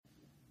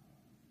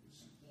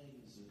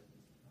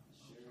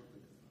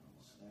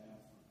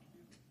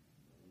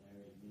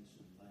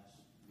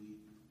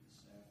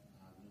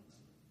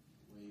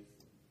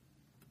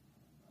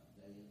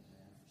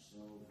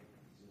so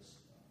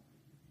just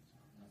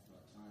after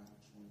a time of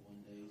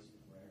 21 days of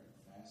prayer and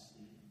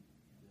fasting,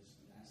 just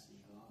asking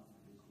God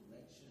for His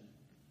direction,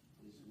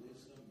 His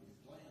wisdom.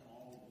 We're playing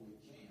all that we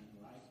can,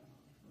 right?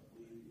 But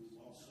we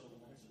also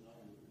want to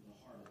know the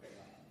heart of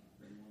God.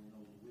 We want to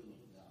know the will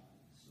of God.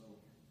 So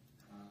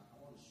I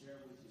want to share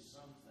with you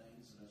some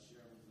things that I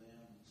share with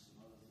them, and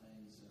some other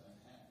things that I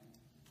haven't.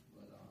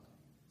 But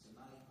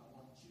tonight I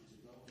want you to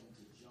go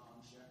into John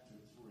chapter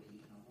 3,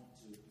 and I want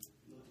to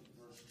look at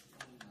verse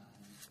 29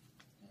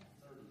 and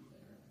 30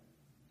 there.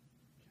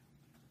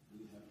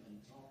 We have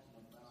been talking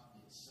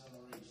about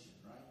acceleration,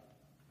 right?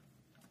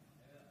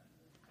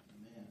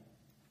 Amen.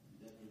 And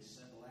then we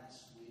said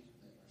last week,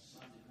 that or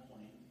Sunday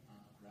morning,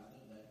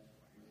 rather, that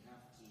we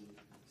have to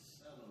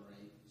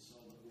accelerate so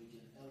that we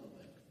can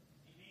elevate.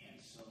 And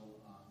so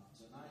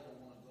tonight I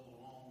want to go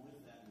along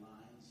with that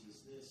lines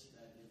is this,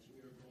 that if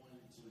we are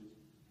going to be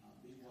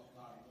what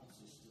God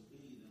wants us to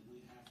be, then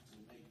we have to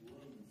make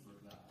room for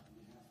God.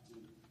 We have to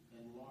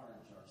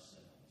enlarge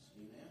ourselves.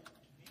 Amen?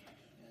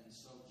 And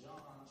so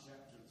John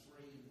chapter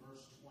 3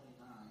 verse 29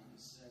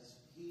 says,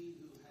 "He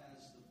who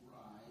has the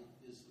bride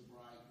is the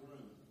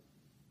bridegroom,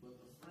 but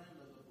the friend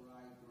of the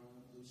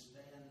bridegroom who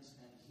stands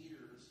and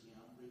hears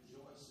him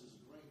rejoices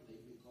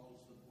greatly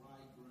because the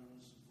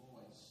bridegroom's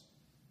voice.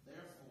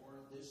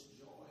 Therefore this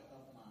joy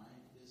of mine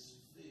is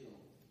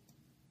filled.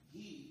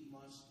 He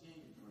must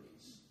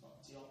increase."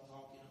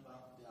 Talking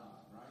about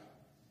God, right?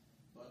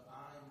 "But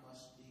I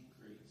must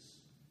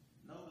decrease."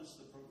 Notice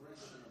the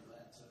progression of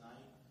that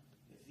tonight.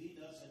 If He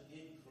doesn't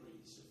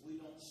increase, if we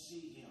don't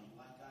see Him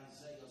like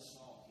Isaiah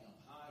saw Him,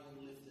 high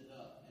and lifted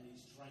up, and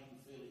His train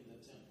filling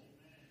the temple.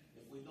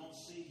 If we don't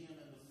see Him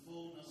in the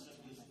fullness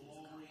of His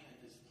glory and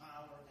His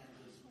power and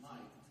His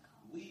might,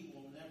 we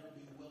will never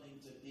be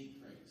willing to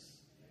decrease.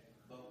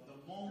 But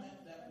the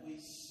moment that we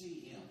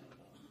see Him,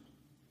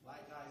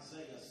 like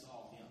Isaiah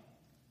saw Him,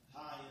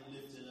 high and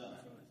lifted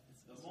up,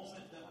 the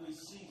moment that we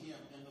see Him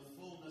in the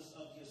fullness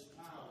of His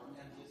power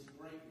and His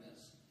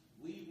greatness,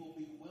 we will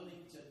be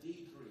willing to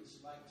decrease.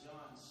 Like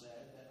John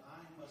said, that I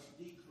must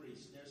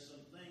decrease. There's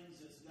some things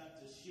that's got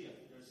to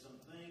shift. There's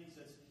some things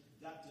that's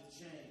got to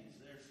change.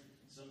 There's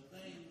some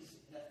things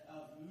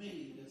of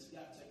me that's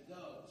got to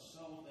go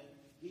so that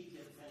He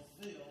can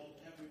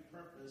fulfill every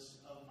purpose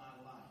of my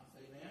life.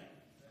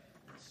 Amen?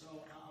 And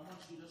so I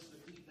want you just to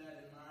keep that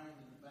in mind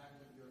in the back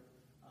of your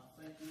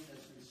thinking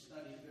as we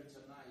study here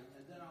tonight.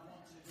 And then I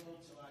want to go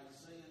to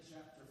Isaiah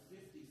chapter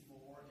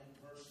 54 and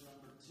verse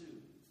number 2.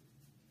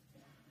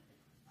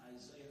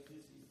 Isaiah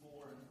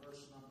 54 and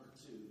verse number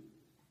 2. You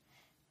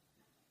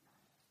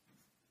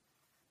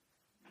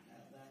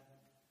have that?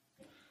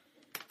 I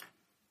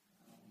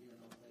don't hear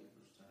no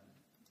papers turning.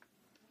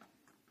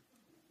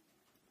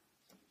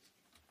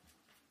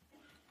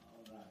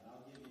 All right,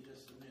 I'll give you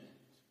just a minute.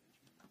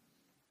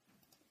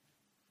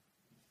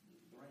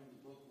 Bring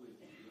the book with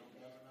you. You don't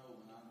ever know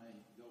when I may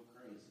go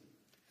crazy.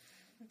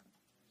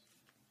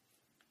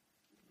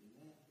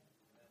 Amen.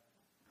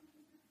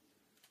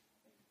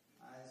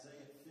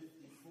 Isaiah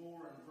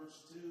 54 and verse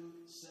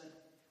 2 said,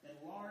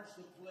 "Enlarge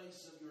the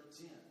place of your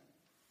tent,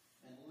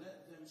 and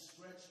let them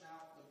stretch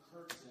out the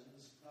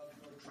curtains of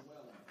your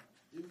dwelling.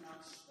 Do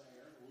not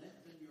spare,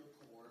 lengthen your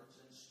cords,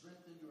 and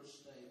strengthen your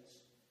stakes,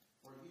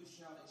 for you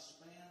shall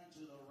expand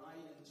to the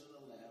right and to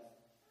the left,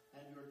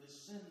 and your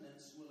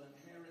descendants will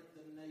inherit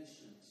the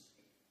nations,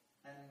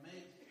 and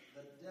make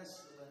the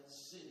desolate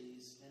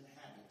cities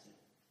inhabited."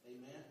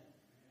 Amen.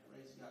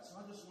 Praise God. So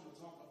I just want to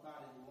talk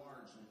about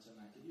enlargement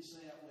tonight. Can you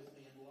say that with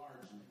me?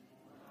 Enlargement.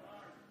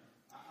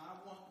 I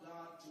want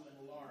God to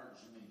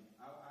enlarge me.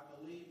 I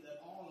believe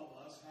that all of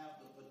us have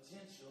the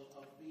potential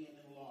of being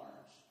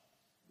enlarged.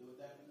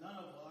 That none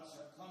of us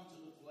have come to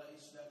the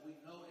place that we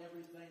know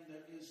everything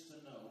there is to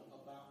know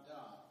about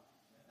God.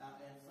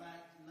 In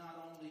fact, not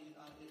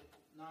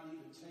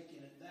even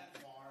taking it that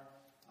far,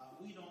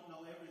 we don't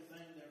know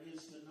everything there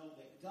is to know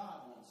that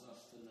God wants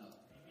us to know.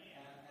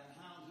 And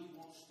how He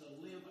wants to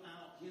live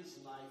out His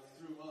life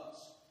through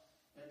us.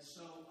 And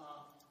so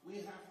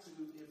we have to,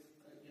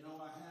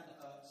 I had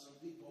some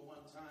people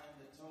one time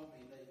that told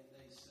me, they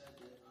said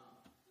that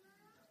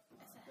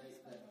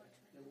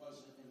it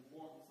wasn't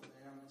important for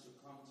them to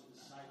come to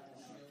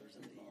discipleship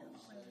because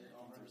they had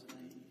already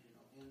been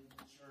in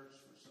church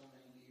for so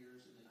many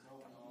years, and they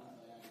told me all of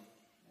that.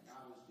 And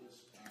I was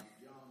just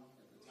young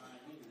at the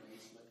time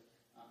anyways, but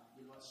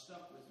it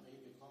stuck with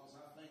me because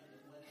I think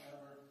that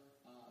whenever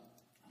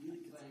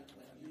you think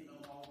that you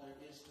know all there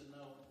is to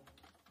know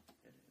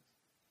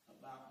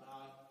about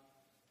God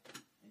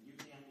and you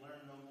can't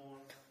learn no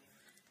more,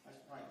 that's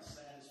probably the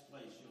saddest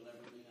place you'll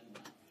ever be in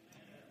life.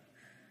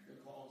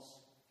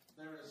 Because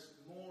there is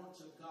more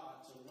to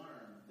God to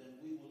learn than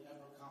we will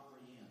ever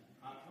comprehend.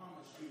 I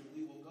promise you,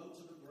 we will go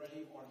to the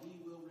grave or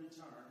He will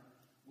return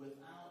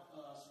without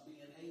us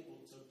being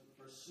able to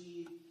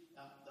perceive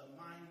the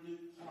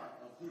minute part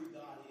of who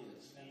God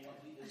is and what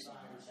He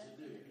desires to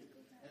do.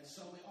 And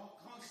so we all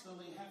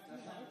constantly have to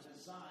have a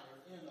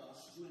desire in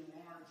us to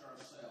enlarge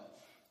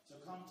ourselves, to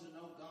come to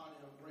know God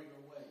in a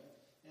greater way.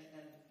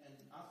 And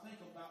I think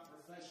about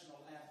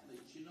professional athletes.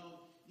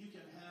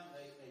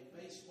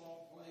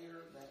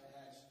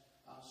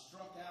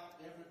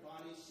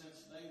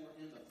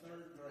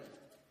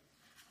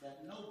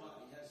 that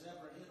nobody has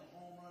ever hit a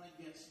home run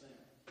against them.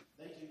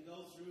 They can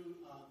go through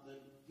the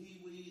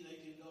Pee-wee, they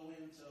can go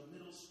into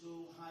middle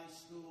school, high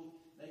school,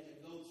 they can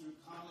go through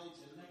college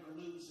and never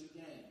lose a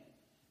game.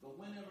 But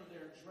whenever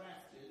they're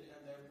drafted and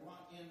they're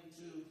brought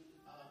into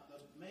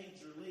the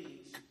major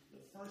leagues,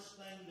 the first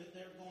thing that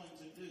they're going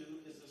to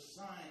do is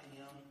assign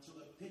him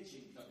to a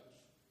pitching coach.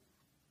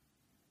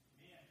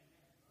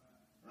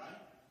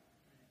 Right?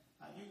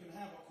 You can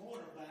have a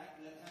quarterback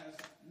that has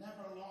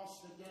never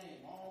lost a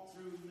game all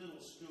through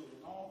middle school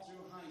and all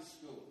through high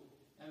school.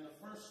 And the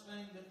first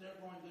thing that they're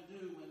going to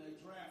do when they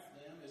draft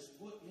them is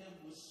put him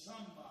with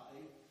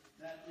somebody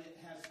that it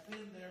has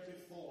been there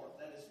before,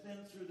 that has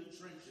been through the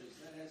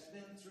trenches, that has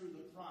been through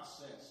the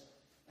process.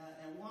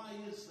 And why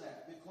is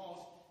that?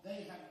 Because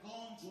they have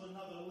gone to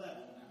another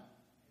level now.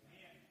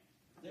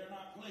 They're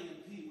not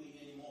playing Pee-wee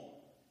anymore.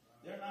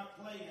 They're not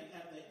playing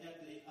at the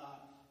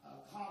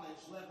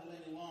college level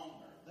any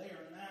longer. They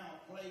are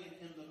now playing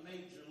in the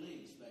major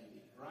leagues,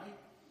 baby, right?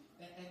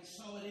 And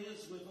so it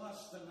is with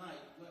us tonight.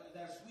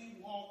 As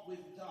we walk with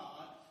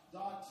God,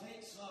 God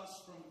takes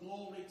us from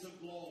glory to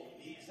glory.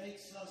 He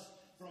takes us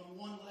from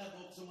one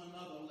level to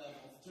another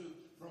level,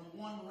 from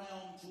one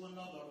realm to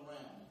another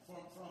realm,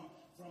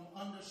 from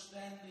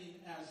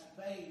understanding as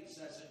babes,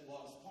 as it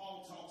was.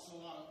 Paul talks a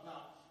lot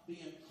about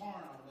being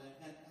carnal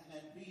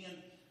and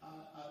being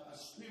a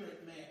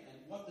spirit man and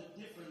what the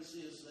difference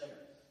is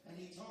there. And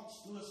he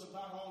talks to us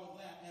about all of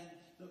that. And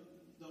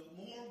the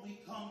more we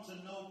come to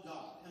know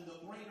God and the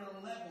greater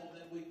level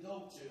that we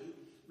go to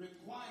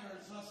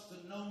requires us to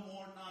know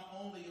more not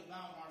only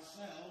about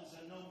ourselves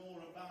and know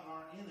more about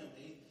our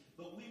enemy,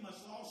 but we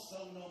must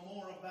also know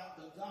more about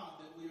the God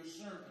that we are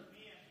serving.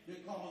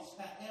 Because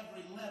at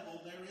every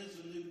level there is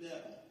a new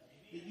devil.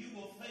 You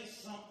will face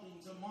something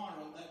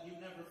tomorrow that you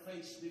never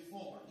faced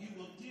before. You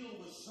will deal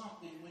with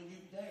something when you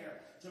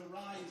dare to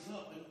rise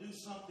up and do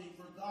something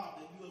for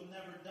God that you have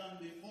never done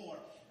before.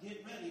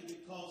 Get ready,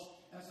 because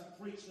as I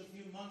preached a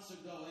few months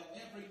ago,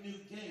 at every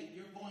new gate,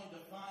 you're going to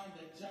find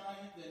a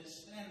giant that is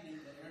standing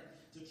there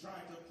to try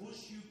to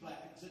push you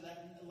back to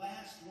that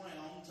last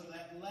realm, to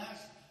that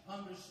last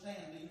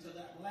understanding, to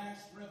that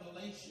last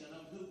revelation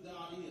of who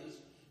God is.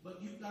 But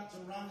you've got to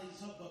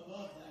rise up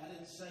above that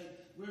and say,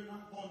 we're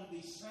not going to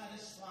be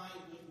satisfied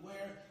with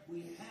where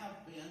we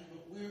have been,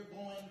 but we're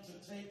going to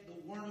take the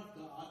Word of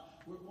God,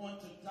 we're going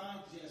to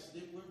digest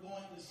it, we're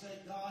going to say,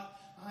 God,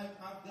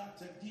 I've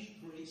got to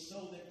decrease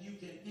so that you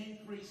can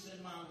increase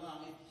in my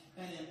life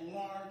and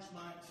enlarge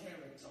my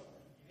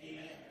territory.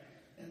 Amen.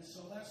 And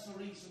so that's the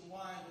reason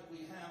why that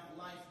we have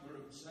life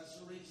groups.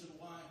 That's the reason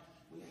why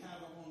we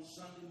have them on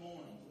Sunday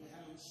mornings. We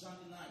have them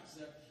Sunday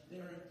nights.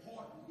 They're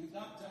important. You've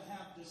got to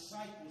have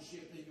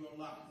discipleship in your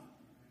life.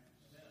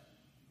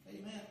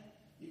 Amen.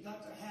 You've got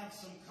to have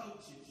some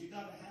coaches. You've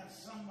got to have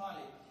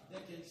somebody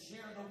that can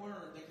share the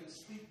Word, that can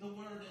speak the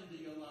Word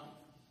into your life.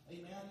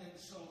 Amen. And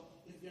so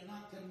if you're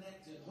not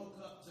connected, hook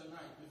up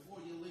tonight before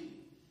you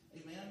leave.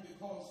 Amen.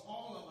 Because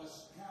all of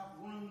us have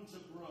room to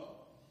grow.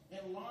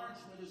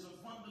 Enlargement is a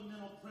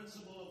fundamental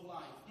principle of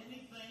life.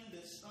 Anything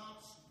that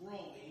stops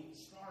growing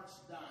starts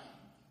dying.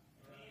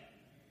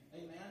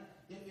 Amen.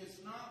 If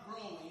it's not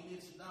growing,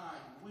 it's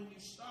dying. When you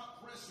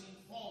stop pressing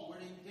forward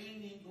and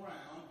gaining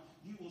ground,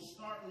 you will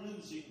start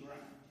losing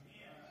ground.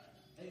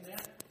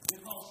 Amen.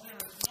 Because there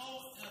is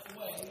no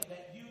way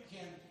that you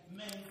can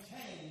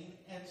maintain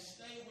and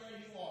stay where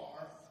you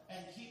are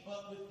and keep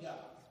up with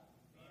God.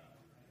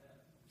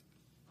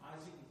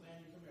 Isaac and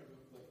Fanny, come here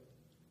real quick.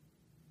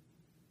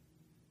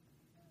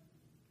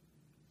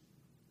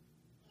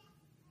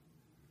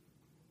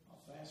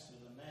 I'm faster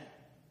than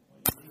that. Well,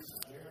 you need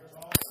some air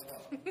talk.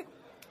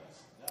 Bless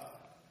God.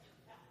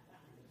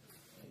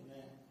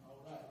 Amen.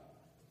 All right.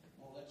 I'm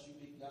going to let you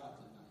meet God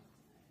tonight.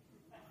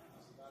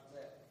 How's about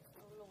that?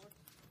 Oh, Lord.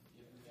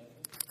 There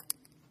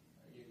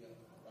you go.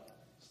 All right.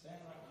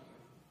 Stand right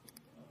here.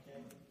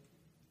 Okay.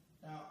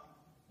 Now,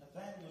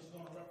 Nathaniel's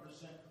going to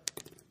represent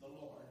the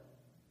Lord.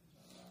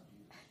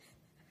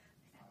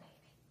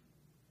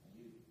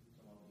 You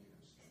come over here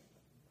and stay.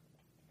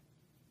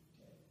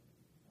 Okay.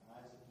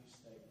 Now, Isaac, you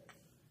stay there.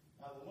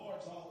 Now, the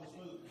Lord's always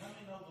moving. How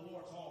many know the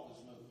Lord's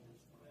always moving?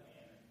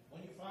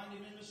 When you find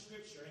Him in the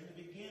Scripture, in the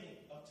beginning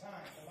of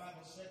time, the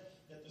Bible said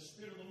that the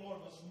Spirit of the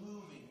Lord was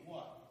moving,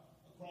 what?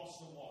 Across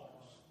the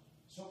waters.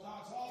 So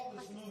God's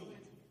always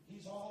moving.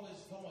 He's always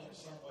going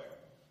somewhere.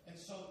 And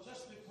so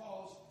just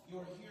because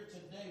you're here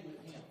today with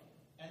Him,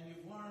 and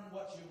you've learned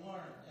what you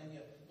learned, and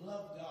you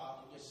love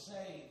God, and you're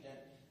saved,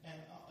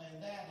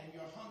 and that, and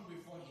you're hungry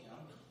for Him,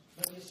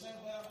 but you say,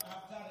 well,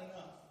 I've got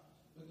enough.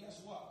 But guess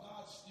what?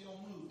 God's still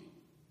moving.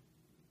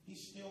 He's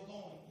still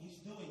going.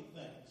 He's doing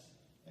things.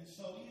 And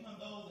so even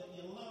though that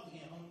you love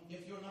Him,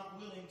 if you're not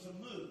willing to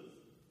move,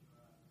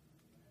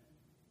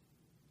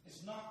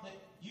 it's not that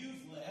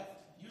you've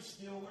left, you're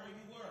still where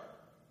you were.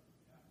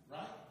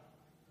 Right?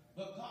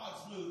 But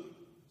God's moving.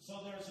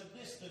 So there's a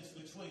distance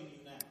between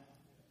you now.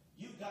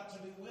 You've got to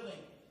be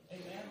willing,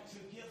 amen, to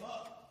give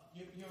up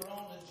your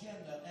own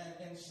agenda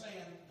and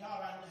saying,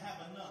 God, I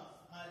have enough.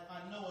 I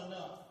know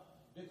enough.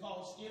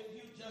 Because if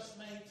you just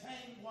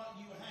maintain what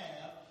you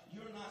have,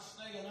 you're not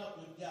staying up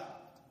with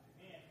God.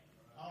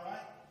 All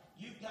right?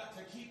 You've got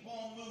to keep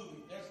on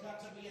moving. There's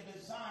got to be a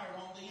desire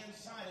on the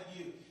inside of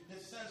you that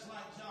says,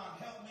 like John,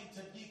 help me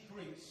to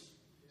decrease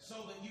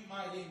so that you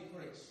might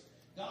increase.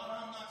 God,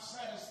 I'm not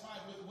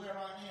satisfied with where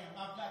I am.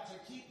 I've got to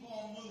keep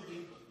on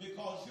moving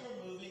because you're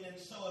moving. And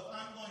so if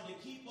I'm going to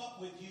keep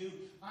up with you,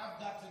 I've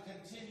got to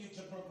continue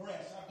to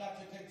progress. I've got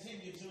to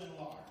continue to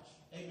enlarge.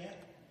 Amen?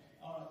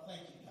 All right,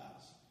 thank you,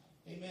 guys.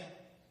 Amen.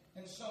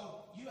 And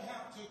so you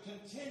have to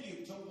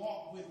continue to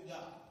walk with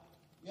God.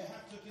 You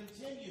have to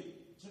continue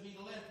to be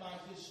led by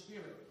His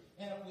Spirit.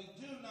 And if we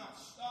do not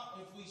stop,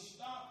 if we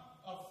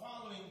stop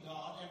following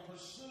God and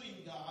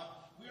pursuing God,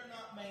 we're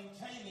not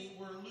maintaining,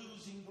 we're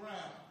losing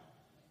ground.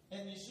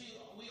 And you see,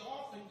 we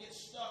often get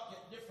stuck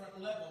at different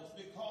levels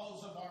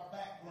because of our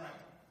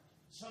background.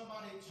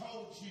 Somebody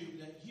told you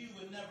that you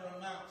would never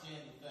amount to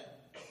anything.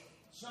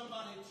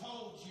 Somebody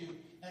told you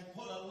and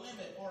put a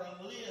limit or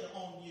a lid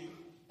on you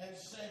and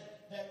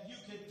said that you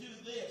could do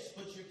this,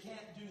 but you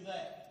can't do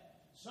that.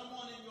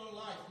 Someone in your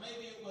life,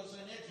 maybe it was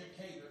an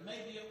educator,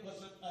 maybe it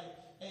was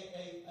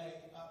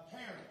a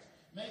parent,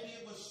 maybe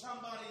it was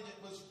somebody that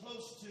was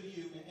close to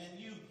you, and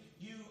you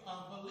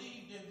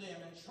believed in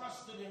them and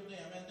trusted in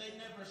them, and they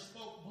never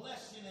spoke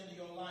blessing into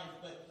your life,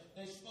 but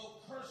they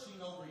spoke cursing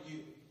over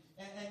you,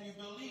 and you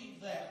believe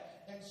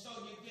that, and so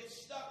you get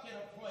stuck in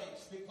a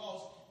place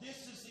because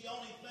this is the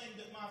only thing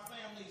that my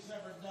family's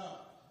ever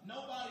done.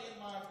 Nobody in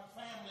my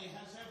family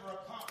has ever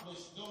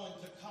accomplished going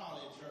to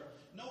college, or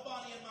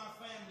nobody in my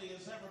family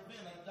has ever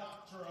been a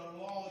doctor, a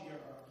lawyer,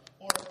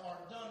 or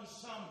done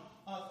some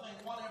thing,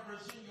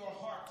 whatever's in your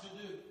heart to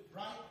do,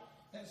 right?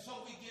 And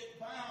so we get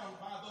bound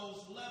by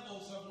those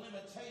levels of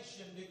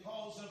limitation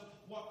because of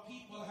what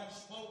people have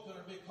spoken,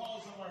 or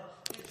because of our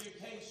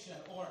education,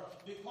 or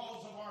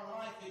because of our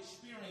life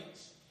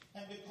experience.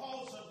 And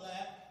because of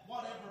that,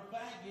 whatever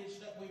baggage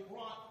that we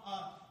brought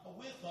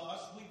with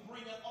us, we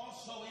bring it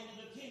also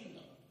into the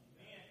kingdom.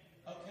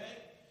 Okay?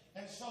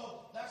 And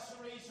so that's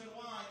the reason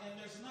why, and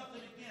there's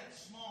nothing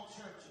against small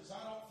churches. I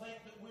don't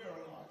think that we're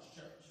a large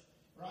church,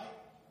 right?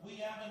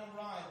 We haven't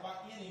arrived by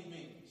any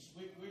means.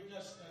 We're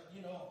just,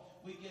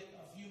 we get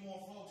a few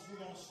more folks, we're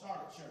going to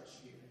start a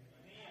church here.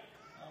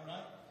 All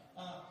right?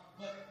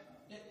 But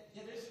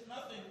it isn't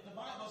nothing. The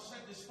Bible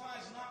said,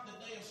 despise not the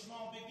day of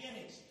small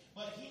beginnings.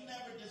 But He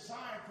never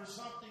desired for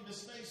something to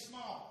stay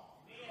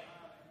small.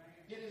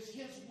 It is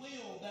His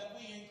will that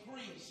we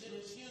increase. It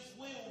is His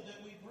will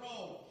that we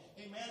grow.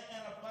 Amen.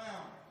 And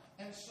abound.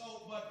 And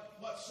so, but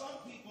what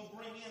some people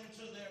bring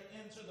into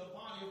the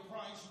body of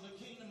Christ, or the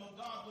kingdom of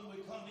God, when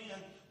we come in,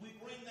 we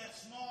bring that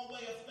small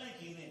way of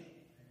thinking in.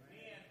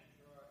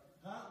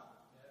 Huh?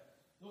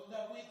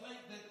 That we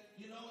think that,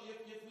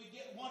 if we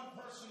get one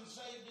person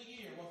saved a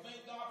year, well,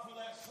 thank God for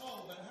that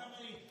soul. But how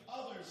many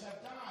others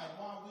have died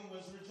while we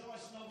was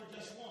rejoicing over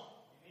just one?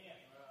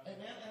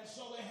 Amen. And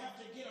so they have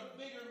to get a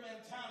bigger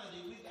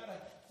mentality. We've got to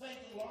think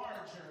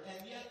larger.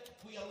 And yet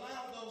we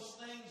allow those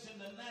things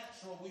in the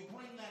natural. We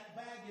bring that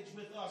baggage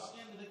with us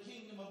into the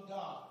kingdom of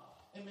God.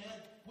 Amen.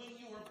 When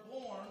you were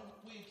born,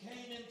 we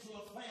came into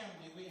a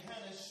family. We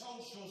had a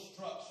social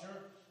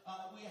structure.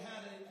 We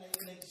had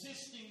an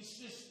existing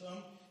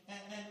system.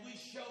 And we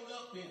showed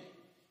up in it.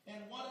 And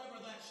whatever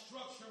that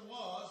structure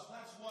was,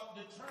 that's what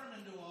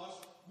determined to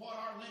us what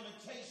our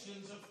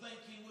limitations of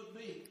thinking would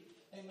be.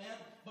 Amen.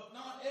 But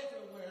not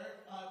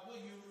everywhere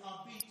will you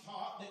be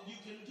taught that you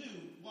can do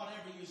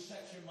whatever you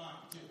set your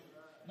mind to.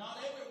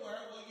 Not everywhere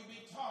will you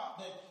be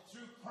taught that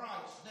through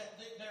Christ that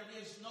there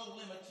is no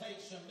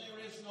limitation, there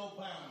is no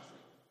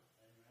boundary.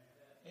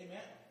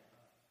 Amen.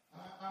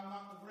 I'm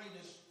not the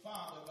greatest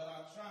father, but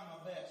I try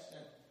my best.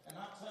 And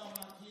I tell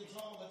my kids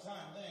all the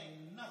time, there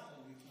ain't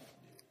nothing you can't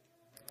do.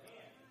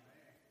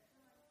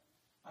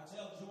 I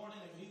tell Jordan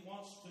if he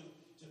wants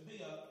to be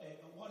a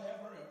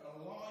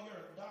lawyer,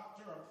 a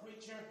doctor, a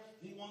preacher,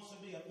 he wants to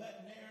be a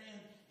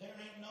veterinarian, there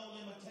ain't no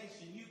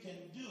limitation. You can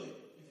do it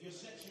if you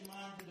set your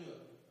mind to do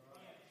it.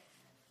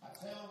 I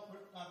tell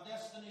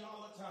Destiny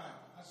all the time,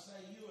 I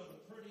say, you are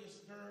the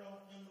prettiest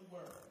girl in the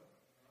world.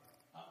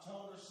 I've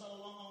told her so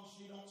long,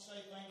 she don't say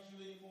thank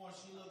you anymore.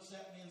 She looks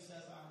at me and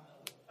says, I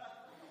know it.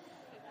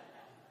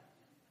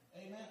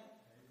 Amen.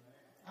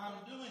 I'm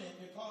doing it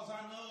because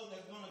I know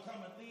there's going to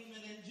come a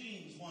demon in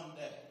jeans one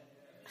day.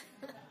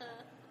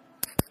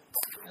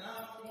 And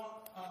I don't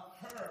want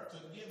her to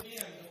give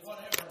in to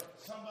whatever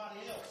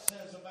somebody else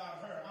says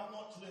about her. I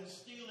want to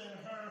instill in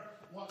her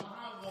what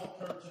I want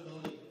her to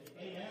believe.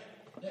 Amen.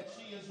 That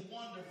she is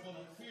wonderful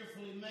and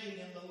fearfully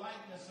made in the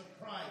likeness of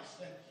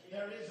Christ. And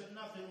there isn't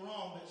nothing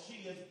wrong, but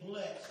she is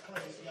blessed.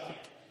 Praise God.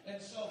 And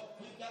so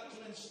we've got to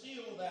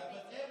instill that.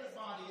 But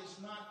everybody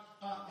is not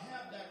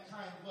have that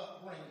kind of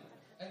upbringing.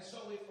 And so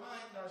we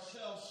find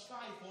ourselves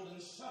stifled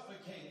and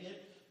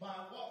suffocated by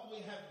what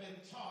we have been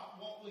taught,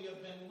 what we have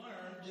been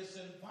learned, this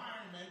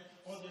environment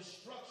or this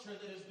structure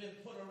that has been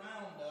put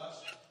around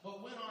us.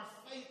 But when our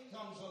faith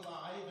comes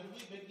alive and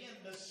we begin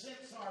to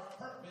sense our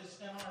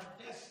purpose and our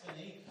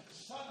destiny,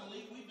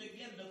 suddenly we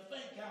begin to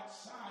think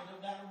outside outside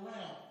of that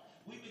realm.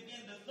 We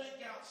begin to think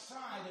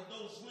outside of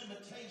those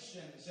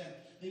limitations, and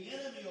the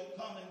enemy will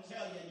come and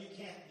tell you, you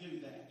can't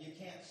do that. You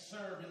can't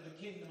serve in the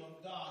kingdom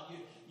of God.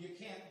 You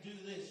can't do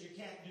this. You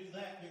can't do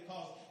that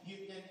because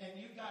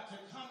you've got to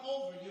come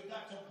over. You've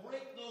got to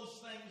break those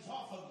things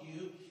off of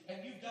you,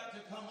 and you've got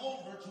to come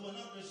over to an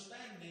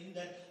understanding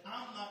that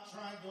I'm not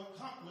trying to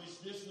accomplish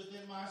this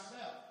within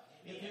myself.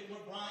 If it were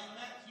Brian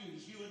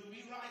Matthews, you would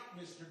be right,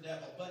 Mr.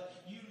 Devil.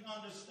 But you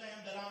understand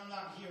that I'm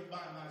not here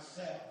by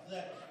myself,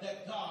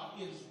 that God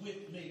is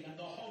with me, and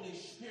the Holy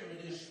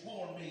Spirit is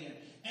for me, and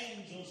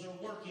angels are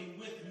working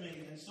with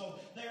me. And so,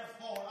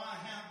 therefore, I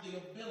have the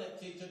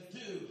ability to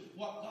do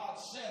what God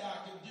said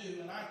I can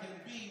do, and I can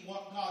be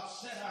what God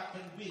said I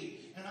can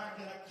be, and I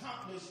can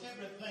accomplish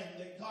everything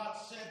that God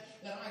said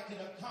that I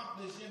can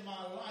accomplish in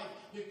my life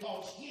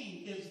because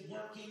He is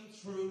working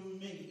through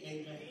me.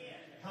 Amen.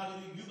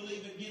 Hallelujah. You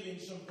believe it? Give Him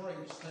some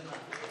praise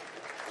tonight.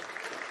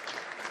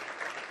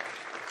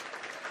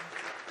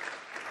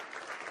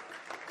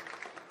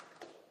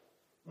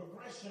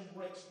 Progression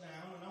breaks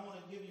down, and I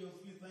want to give you a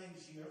few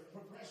things here.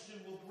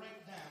 Progression will break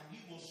down. You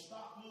will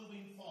stop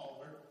moving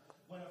forward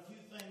when a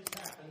few things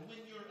happen. When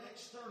your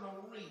external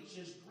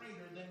reach is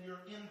greater than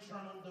your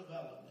internal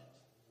development.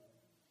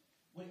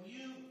 When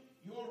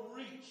your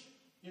reach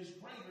is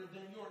greater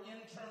than your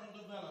internal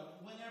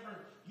development.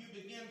 Whenever you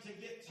begin to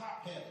get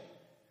top-heavy.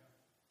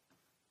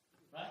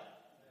 Right?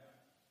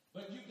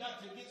 But you've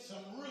got to get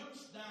some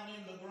roots down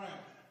in the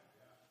ground.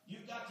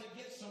 You've got to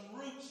get some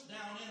roots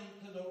down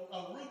into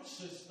a root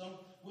system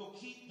will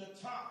keep the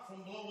top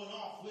from blowing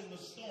off when the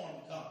storm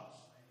comes.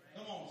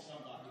 Come on,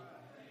 somebody.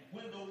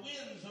 When the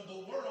winds of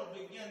the world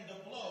begin to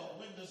blow,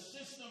 when the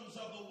systems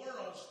of the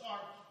world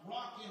start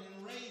rocking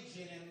and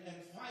raging and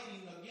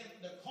fighting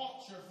against, the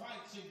culture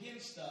fights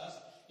against us,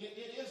 it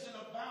isn't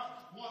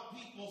about what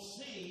people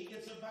see,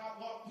 it's about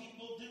what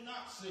people do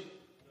not see.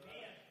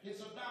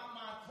 It's about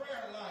my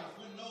prayer life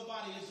when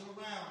nobody is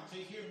around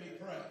to hear me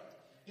pray.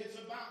 It's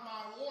about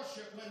my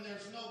worship when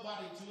there's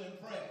nobody to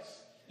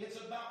impress. It's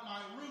about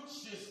my root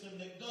system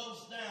that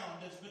goes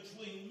down, that's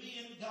between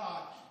me and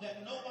God,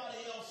 that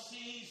nobody else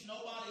sees,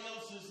 nobody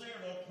else is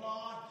there to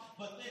applaud,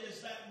 but it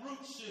is that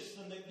root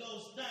system that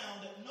goes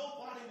down that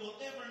nobody will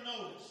ever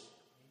notice.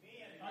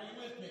 Amen. Are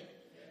you with me?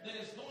 That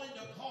is going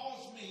to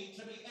cause me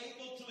to be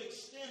able to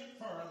extend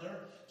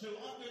further, to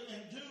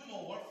and do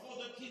more for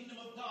the kingdom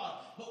of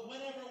God. But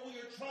whenever we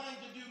are trying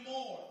to do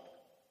more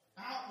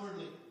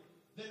outwardly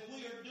than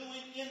we are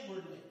doing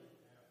inwardly,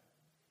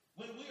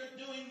 when we are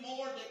doing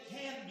more that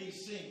can be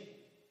seen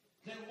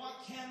than what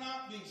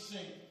cannot be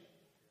seen,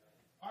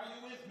 are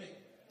you with me?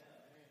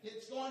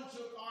 It's going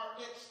to, our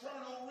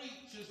external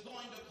reach is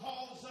going to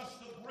cause us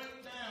to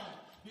break down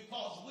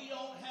because we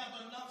don't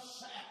have enough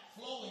sap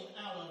flowing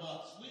out of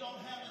us. We don't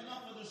have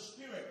enough of the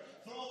Spirit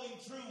flowing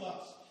through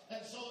us. And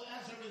so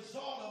as a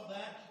result of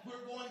that,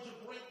 we're going to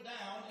break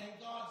down and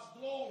God's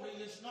glory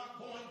is not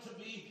going to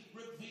be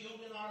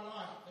revealed in our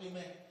life.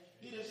 Amen.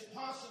 It is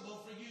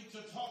possible for you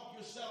to talk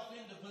yourself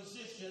into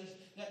positions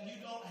that you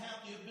don't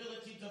have the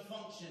ability to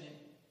function in.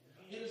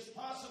 It is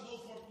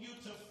possible for you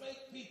to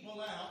fake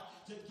people out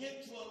to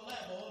get to a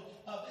level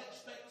of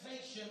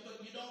expectation,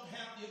 but you don't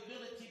have the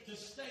ability to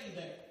stay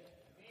there.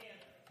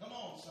 Come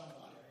on,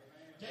 somebody.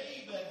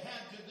 David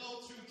had to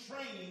go through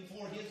training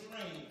for his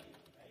reign.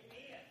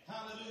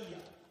 Hallelujah.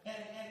 And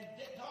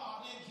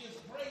God, in His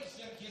grace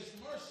and His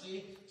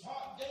mercy,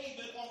 taught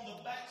David on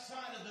the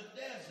backside of the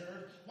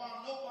desert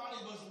while nobody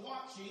was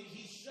watching.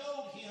 He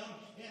showed him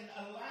and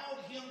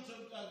allowed him to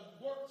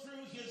work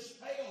through his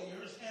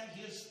failures and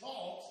his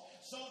faults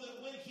so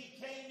that when he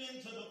came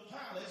into the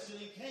palace and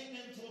he came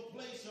into a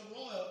place of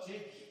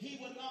royalty, he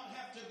would not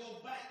have to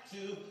go back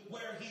to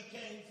where he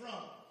came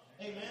from.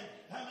 Amen.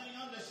 How many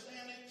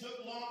understand it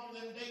took longer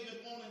than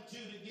David wanted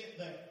to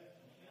get there?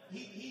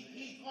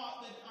 He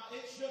thought that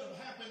it should have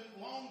happened a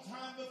long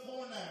time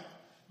before now.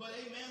 But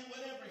amen,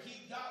 whenever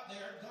he got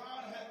there,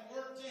 God had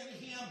worked in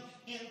him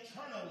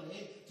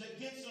internally to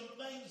get some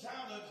things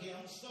out of him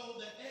so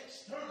that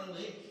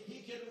externally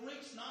he could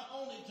reach not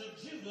only to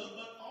Judah,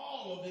 but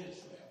all of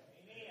Israel.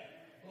 Amen.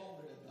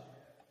 Glory to God.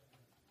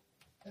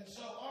 And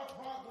so our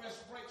progress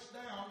breaks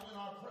down when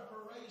our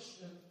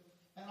preparation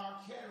and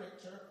our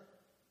character,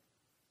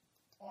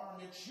 our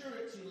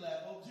maturity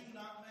level do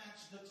not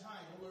match the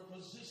title or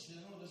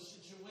position or the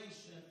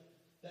situation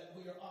that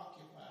we are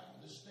occupying,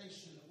 the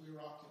station that we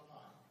are occupying.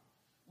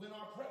 When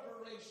our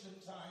preparation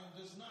time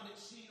does not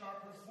exceed our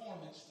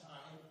performance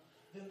time,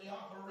 then the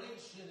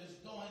operation is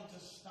going to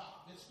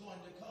stop. It's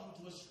going to come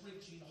to a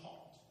screeching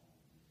halt.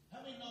 How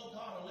many know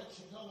God will let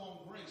you go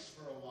on grace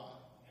for a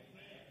while?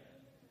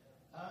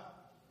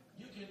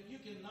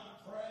 You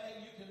cannot pray,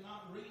 you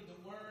cannot read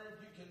the Word,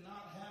 you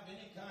cannot have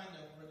any kind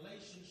of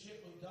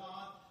relationship with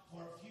God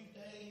for a few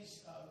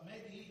days,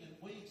 maybe even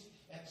weeks,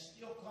 and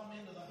still come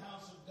into the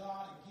house of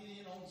God and get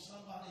in on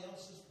somebody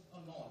else's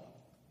anointing.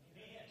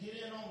 Get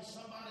in on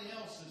somebody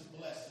else's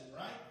blessing,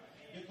 right?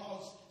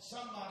 Because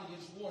somebody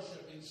is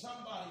worshiping,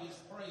 somebody is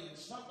praying,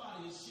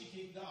 somebody is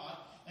seeking God,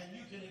 and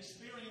you can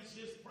experience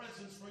His presence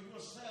blessings for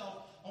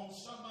yourself on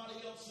somebody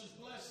else's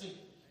blessing.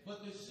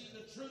 But you see,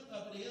 the truth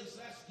of it is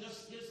that's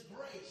just His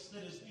grace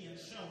that is being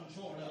shown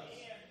toward us.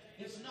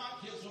 It's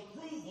not His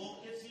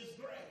approval, it's His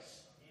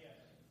grace.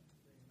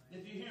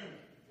 Did you hear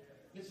me?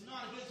 It's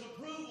not His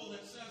approval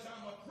that says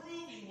I'm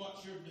approving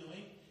what you're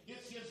doing.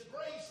 It's His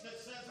grace that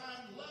says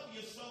I love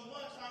you so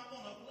much I'm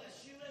going to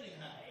bless you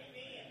anyhow.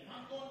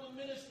 I'm going to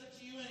minister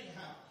to you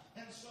anyhow.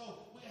 And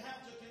so we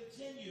have to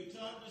continue to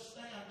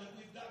understand that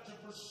we've got to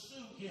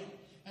pursue Him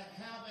and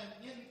have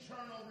an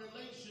internal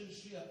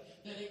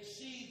relationship that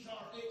exceeds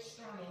our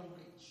external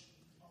reach.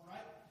 All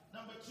right?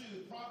 Number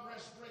 2,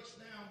 progress breaks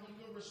down when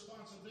your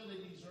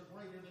responsibilities are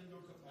greater than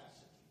your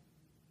capacity.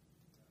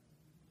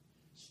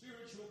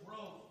 Spiritual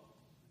growth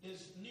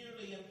is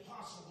nearly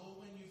impossible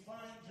when you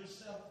find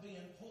yourself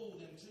being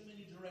pulled in too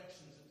many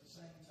directions at the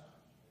same time.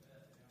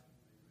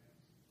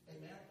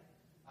 Amen?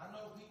 I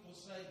know people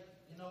say,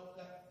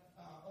 that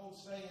old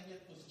saying,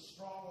 it was the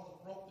straw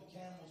that broke the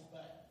camel's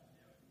back.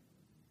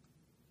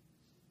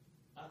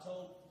 I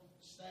told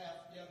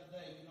staff the other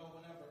day,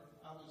 whenever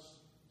I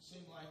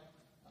seemed like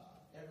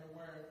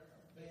everywhere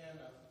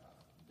Ben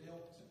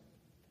built and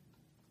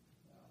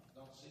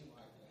don't seem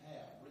like they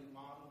have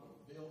remodeled or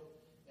built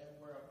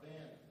everywhere I've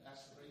been.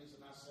 That's the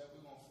reason I said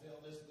we're going to fill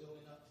this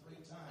building up 3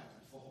 times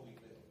before we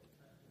build.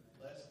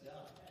 Bless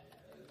God.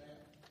 Amen.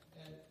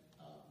 And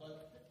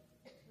but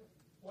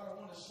what I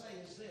want to say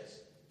is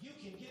this: you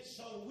can get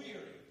so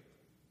weary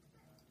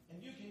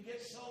and you can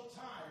get so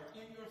tired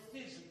in your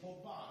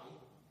physical body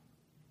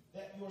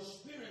that your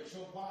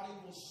spiritual body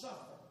will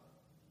suffer.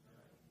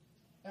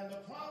 And the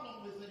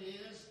problem with it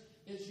is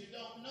you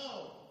don't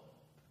know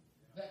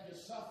that you're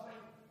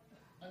suffering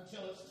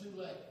until it's too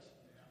late.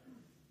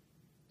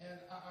 And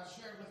I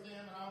shared with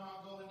them, and I'll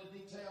not go into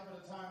detail,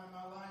 but a time in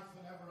my life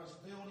whenever I was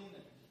building,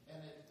 and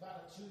it's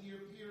about a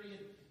 2-year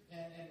period,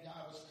 and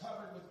I was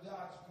covered with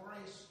God's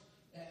grace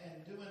and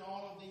doing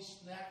all of these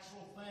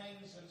natural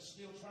things and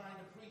still trying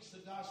to preach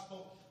the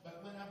gospel. But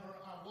whenever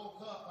I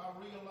woke up, I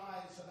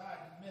realized that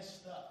I'd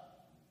messed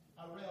up.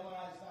 I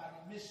realized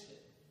I'd missed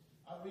it.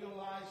 I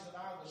realized that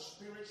I was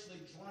spiritually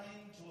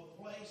drained to a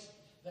place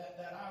that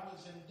I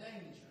was in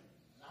danger.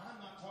 Now, I'm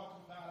not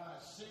talking about I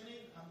was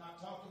sinning. I'm not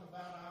talking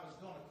about I was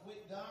going to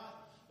quit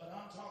God. But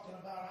I'm talking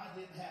about I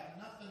didn't have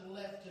nothing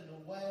left in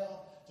the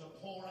well to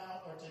pour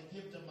out or to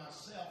give to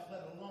myself,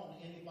 let alone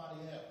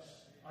anybody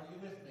else. Are you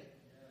with me?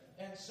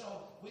 And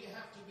so we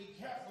have to be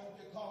careful,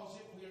 because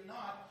if we're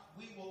not,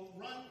 we will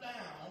run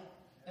down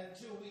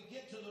until we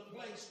get to the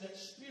place that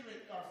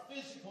our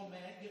physical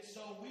man gets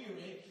so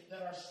weary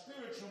that our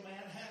spiritual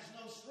man has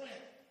no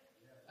strength.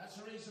 That's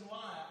the reason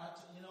why. I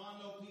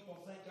know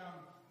people think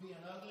I'm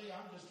being ugly.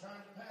 I'm just trying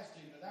to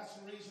pastor you. But that's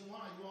the reason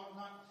why you ought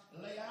not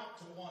lay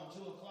out to 1,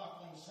 2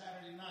 o'clock on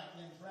Saturday night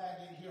and then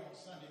drag in here on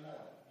Sunday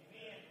morning.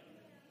 Amen.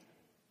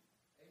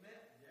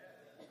 Amen.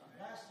 I'm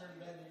pastoring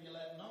better than you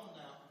let know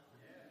now.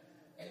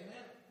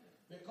 Amen.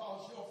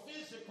 Because your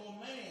physical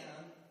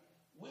man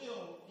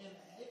will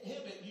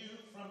inhibit you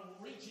from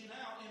reaching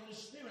out in the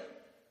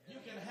spirit. You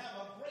can have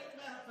a great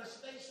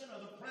manifestation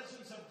of the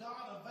presence of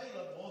God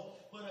available,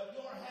 but if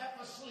you're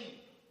half asleep,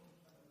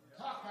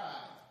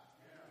 cockeyed,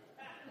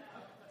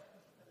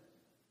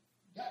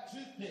 got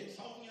toothpicks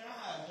holding your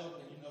eyes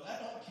open,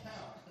 that don't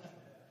count.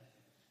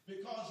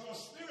 Because your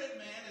spirit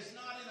man is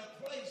not in a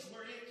place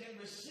where it can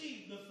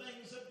receive the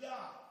things of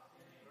God.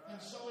 And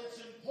so it's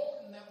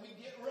important that we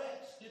get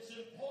rest. It's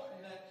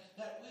important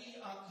that we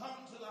come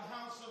to the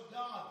house of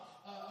God,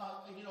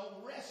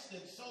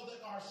 rested, so that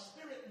our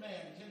spirit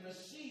man can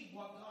receive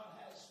what God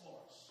has for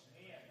us.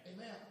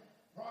 Amen.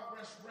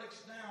 Progress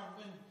breaks down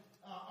when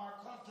our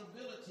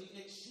comfortability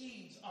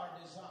exceeds our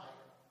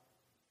desire.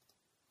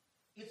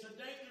 It's a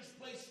dangerous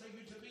place for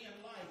you to be in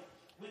life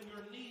when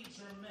your needs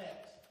are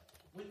met,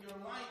 when your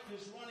life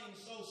is running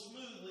so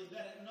smoothly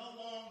that it no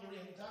longer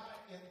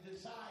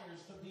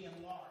desires to be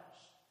enlarged.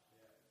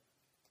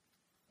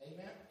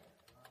 Amen.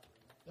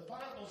 The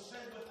Bible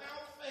said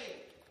without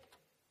faith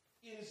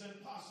it is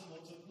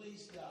impossible to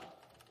please God.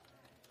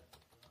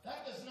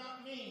 That does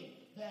not mean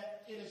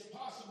that it is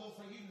possible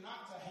for you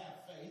not to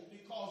have faith,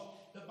 because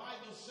the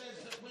Bible says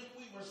that when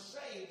we were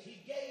saved,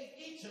 He gave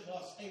each of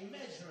us a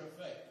measure of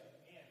faith.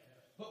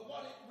 But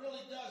what it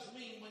really does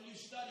mean when you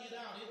study it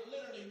out, it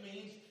literally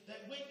means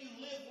that when you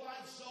live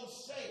life so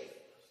safe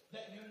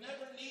that you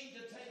never need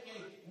to take a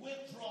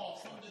withdrawal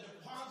from the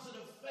deposit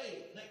of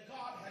faith that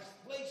God has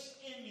placed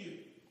in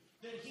you,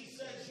 that He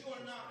says you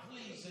are not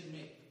pleasing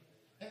me.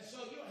 And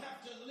so you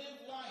have to live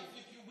life,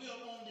 if you will,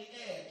 on the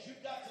edge. You've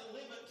got to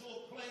live it to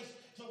a place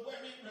to where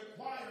it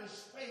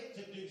requires faith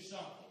to do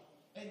something.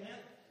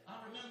 Amen.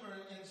 I remember,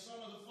 and some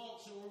of the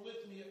folks who were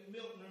with me at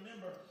Milton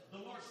remember,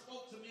 the Lord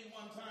spoke to me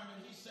one time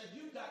and He said,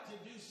 you've got to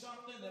do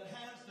something that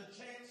has the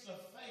chance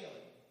of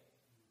failing.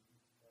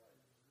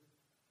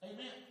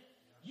 Amen.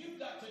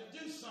 You've got to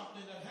do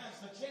something that has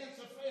the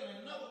chance of failing.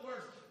 In other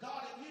words,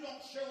 God, if you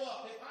don't show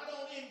up, if I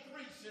don't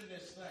increase in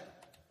this thing,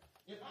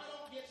 if I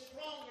don't get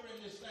stronger in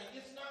this thing,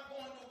 it's not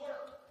going to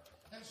work.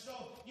 And so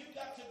you've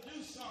got to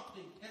do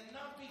something and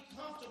not be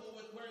comfortable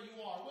with where you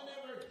are. Whenever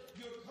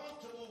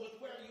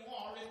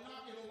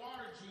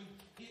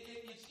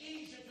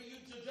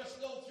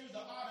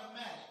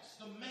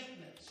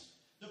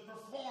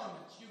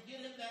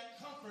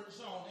comfort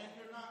zone and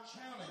you're not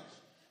challenged.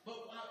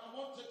 But I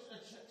want to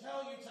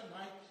tell you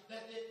tonight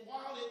that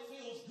while it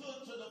feels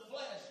good to the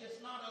flesh,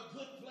 it's not a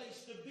good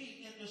place to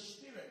be in the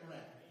spirit realm.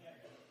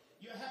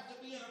 You have to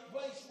be in a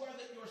place where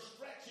that you're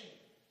stretching.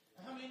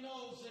 How many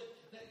knows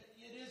that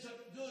it isn't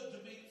good to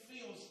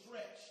feel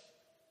stretched?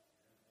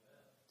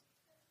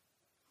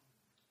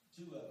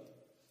 Two of you.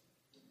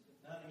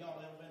 None of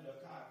y'all ever been to a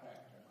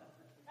chiropractor.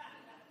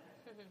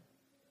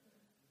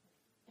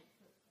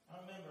 I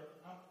remember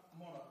I'm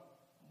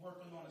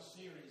working on a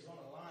series on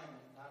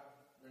alignment.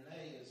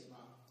 Renee is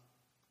my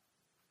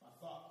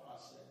thought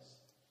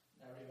process.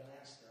 Never even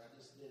asked her. I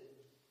just did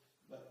it.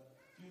 But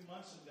a few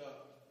months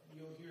ago,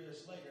 you'll hear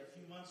this later. A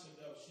few months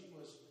ago, she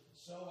was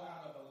so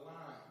out of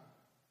line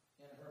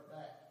in her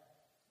back,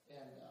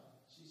 and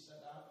she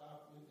said,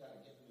 "We've got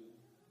to get a new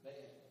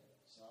bed."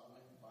 So I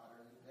went and bought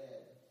her a new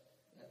bed.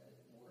 That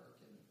didn't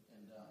work,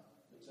 and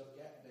we took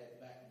that bed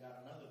back and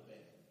got another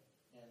bed,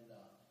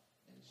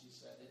 and she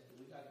said,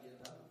 "We got to get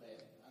another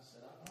bed." I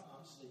said,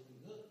 "I'm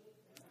sleeping good."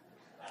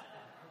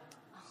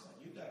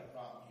 You got a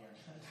problem here,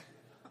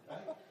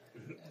 right?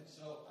 And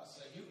so I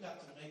said, you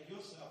got to make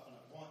yourself an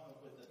appointment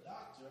with the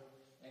doctor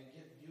and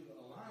get you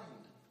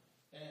aligned.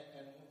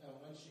 And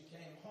when she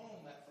came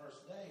home that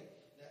first day,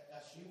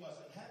 that she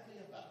wasn't happy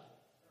about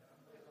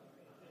it.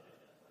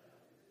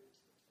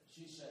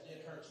 She said,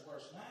 it hurts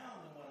worse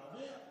now than when I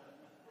went,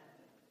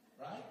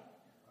 right?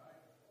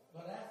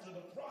 But after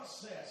the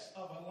process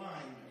of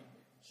alignment,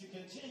 she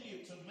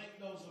continued to make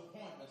those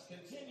appointments,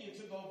 continued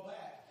to go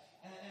back.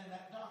 And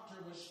that doctor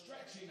was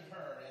stretching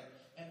her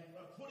and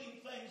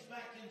putting things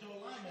back into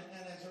alignment.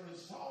 And as a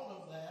result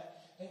of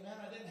that, amen,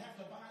 I didn't have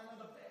to buy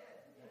another bed.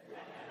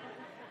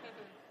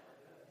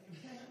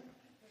 Amen.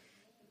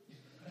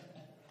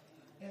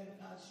 And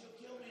she'll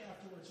kill me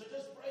afterwards. So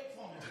just pray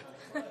for me.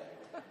 Pray.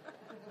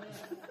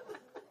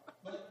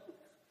 But,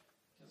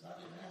 because I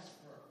didn't ask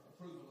for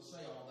approval to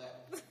say all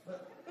that.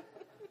 But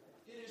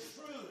it is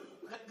true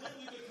that when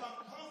we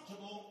become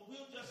comfortable,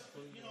 we'll just,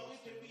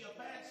 it can be a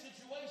bad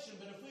situation,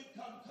 but if we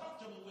become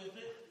comfortable with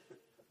it,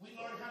 we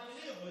learn how to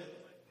live with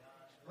it,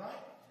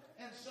 right?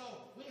 And so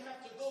we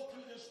have to go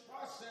through this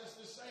process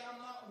to say,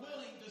 I'm not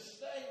willing to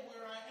stay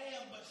where I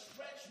am, but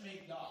stretch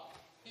me, God.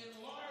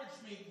 Enlarge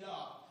me,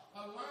 God.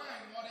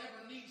 Align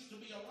whatever needs to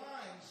be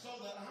aligned so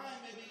that I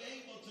may be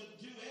able to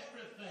do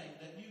everything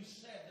that you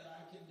said that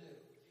I can do.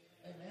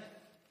 Amen.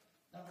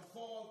 Now,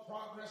 before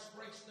progress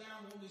breaks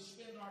down, when we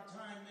spend our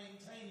time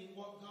maintaining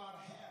what God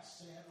has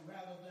said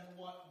rather than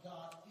what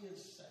God is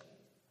saying.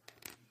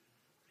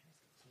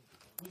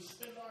 We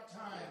spend our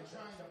time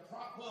trying to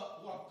prop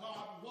up what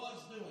God was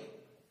doing,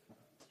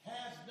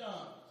 has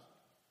done,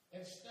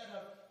 instead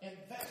of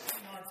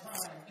investing our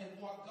time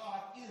in what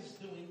God is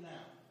doing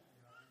now.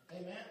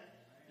 Amen?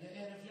 And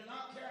if you're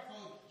not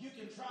careful, you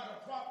can try to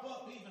prop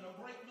up even a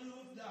great move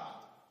of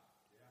God.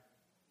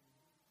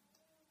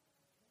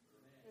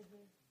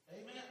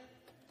 Amen.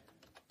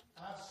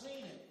 I've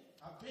seen it.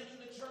 I've been in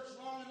the church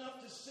long enough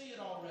to see it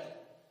already.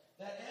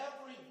 That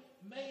every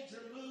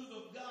major move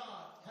of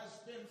God has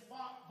been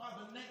fought by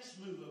the next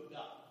move of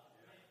God.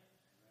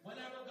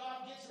 Whenever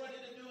God gets ready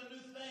to do a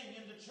new thing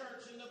in the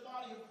church, in the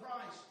body of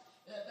Christ,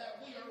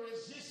 that we are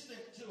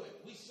resistant to it.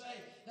 We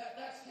say that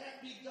can't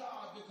be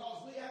God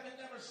because we haven't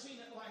never seen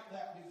it like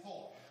that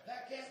before.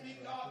 That can't be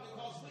God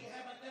because we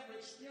haven't never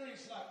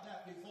experienced like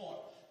that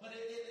before. But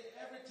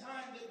every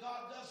time that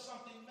God does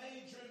something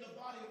major in the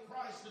body of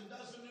Christ and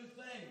does a new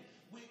thing,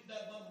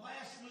 the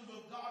last move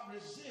of God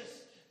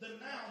resists the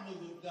now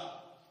move of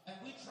God. And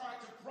we try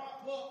to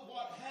prop up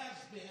what has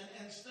been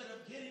instead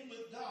of getting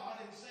with God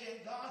and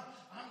saying, God,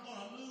 I'm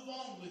going to move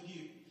on with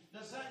you.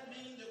 Does that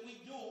mean that we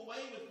do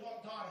away with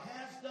what God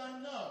has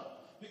done? No.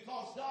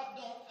 Because God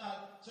don't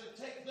to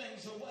take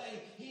things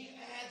away. He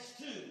adds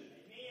to.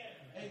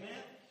 Amen.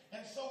 Amen.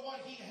 And so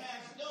what he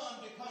has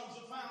done becomes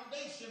a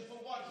foundation for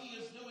what he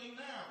is doing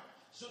now.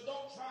 So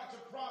don't try to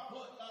prop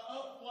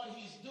up what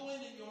he's doing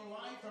in your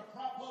life or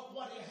prop up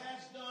what he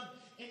has done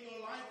in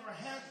your life or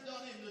has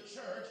done in the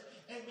church.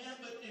 Amen.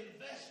 But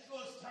invest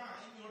your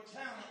time, your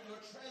talent, your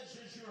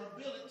treasures, your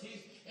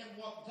abilities in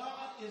what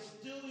God is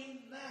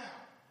doing now.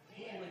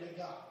 Glory to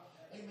God.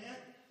 Amen.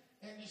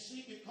 And you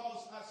see,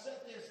 because I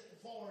said this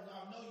before, and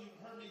I know you've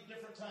heard me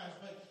different times,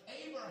 but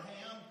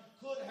Abraham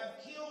could have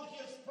killed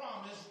his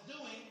promise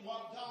doing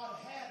what God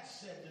had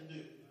said to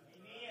do.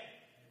 Amen.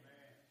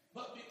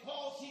 But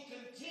because he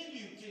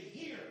continued to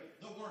hear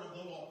the word of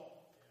the Lord.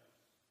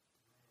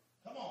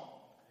 Come on.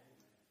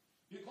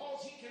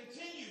 Because he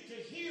continued to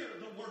hear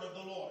the word of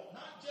the Lord.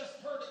 Not just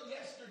heard it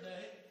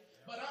yesterday,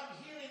 but I'm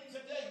hearing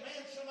today.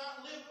 Man shall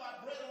not live by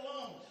bread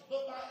alone,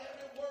 but by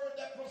every word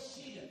that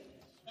proceedeth.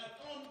 An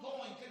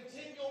ongoing,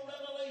 continual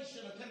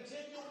revelation, a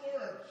continual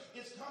word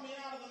is coming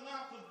out of the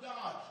mouth of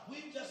God.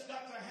 We've just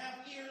got to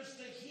have ears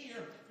to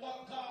hear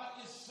what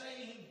God is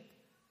saying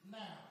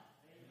now.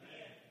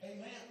 Amen.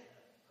 Amen.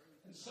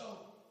 And so,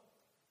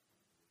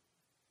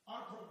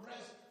 our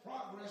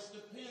progress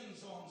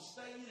depends on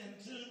staying in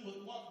tune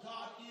with what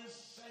God is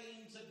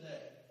saying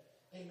today.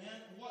 Amen.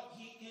 What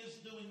he is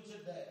doing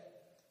today.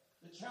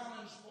 The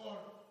challenge for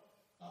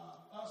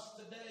us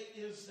today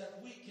is that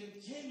we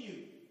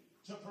continue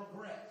to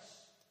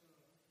progress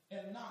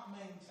and not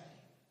maintain.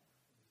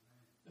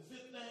 The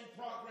fifth thing,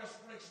 progress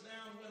breaks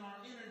down when our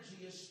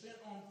energy is spent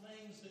on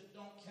things that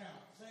don't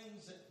count,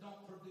 things that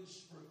don't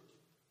produce fruit.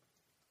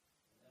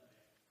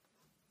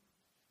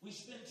 We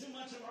spend too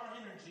much of our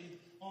energy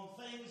on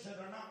things that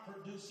are not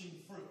producing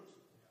fruit.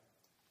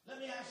 Let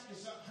me ask you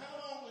something. How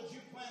long would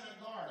you plant a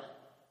garden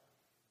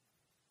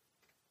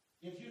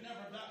if you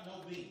never got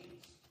no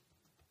beans?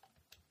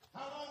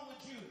 How long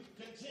would you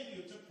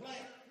continue to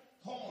plant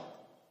corn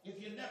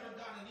if you never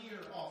got an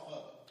ear off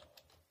of it?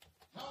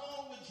 How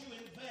long would you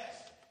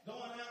invest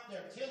going out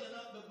there, tilling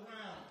up the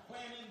ground,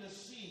 planting the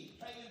seed,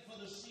 paying for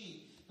the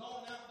seed,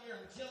 going out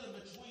there and tilling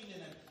between it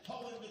and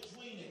hoeing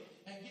between it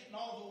and getting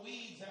all the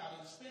weeds out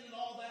and spending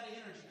all that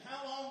energy?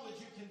 How long would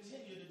you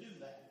continue to do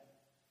that?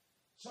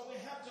 So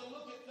we have to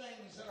look at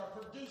things that are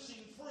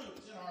producing fruit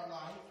in our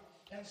life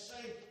and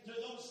say to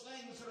those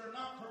things that are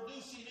not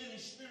producing any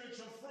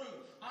spiritual fruit,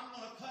 I'm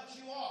going to cut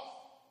you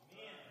off.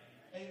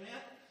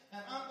 Amen. And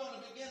I'm going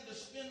to begin to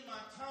spend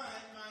my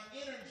time, my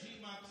energy,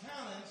 my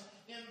talents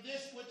in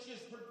this which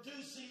is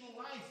producing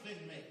life in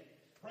me.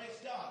 Praise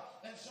God.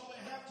 And so we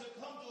have to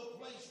come to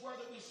a place where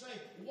that we say,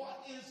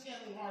 what is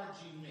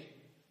enlarging me?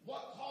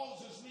 What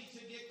causes me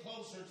to get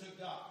closer to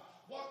God?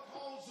 What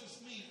causes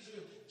me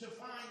to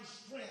find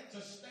strength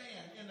to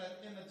stand in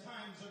the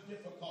times of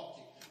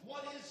difficulty?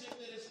 What is it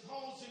that is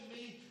causing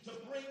me to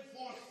bring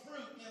forth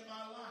fruit in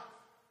my life?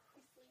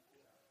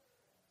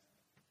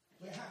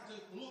 We have to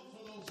look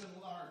for those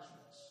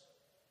enlargements.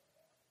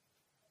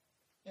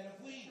 And if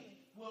we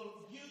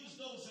will use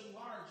those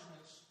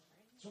enlargements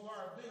to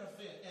our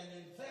benefit and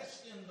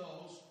invest in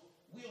those,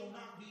 we will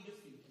not be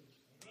defeated.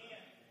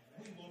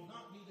 We will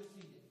not be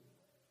defeated.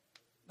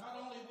 Not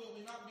only will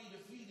we not be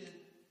defeated,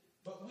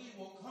 but we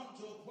will come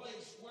to a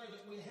place where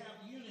that we have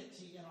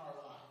unity in our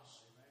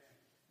lives.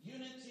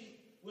 Unity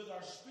with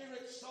our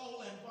spirit,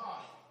 soul, and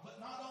body.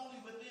 But not only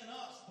within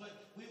us,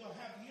 but we will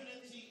have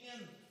unity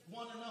in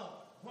one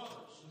another,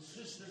 brothers and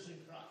sisters in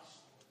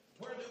Christ.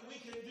 Where that we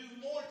can do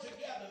more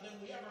together than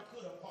we ever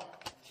could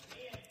apart.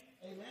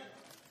 Amen.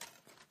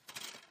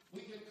 We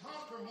can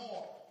conquer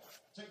more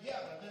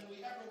together than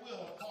we ever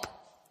will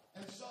apart.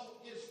 And so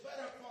it's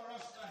better for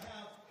us to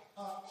have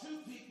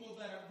two people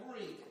that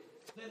agree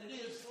than it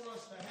is for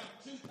us to have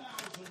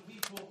 2,000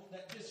 people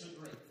that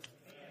disagree.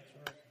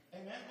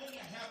 Amen. When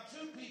you have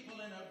two people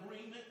in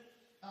agreement,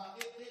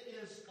 it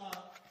is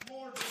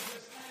more than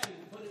just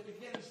adding, but it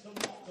begins to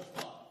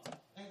multiply.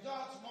 And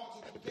God's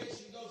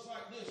multiplication goes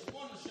like this.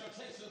 One shall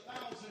chase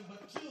 1,000,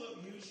 but two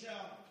of you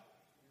shall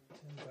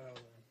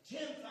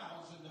 10,000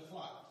 to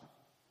flight.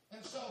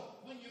 And so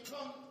when you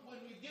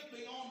get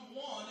beyond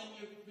one and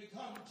you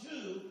become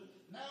two,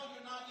 now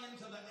you're not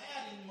into the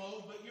adding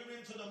mode, but you're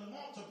into the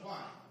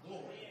multiplying.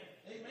 Glory.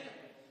 Amen.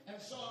 And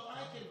so if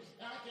I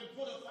can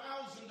put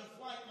 1,000 to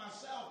flight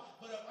myself,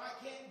 but if I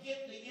can't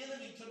get the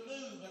enemy to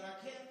move and I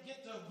can't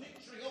get the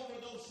victory over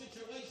those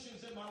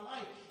situations in my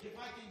life, if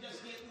I can just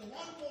get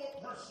one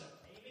more person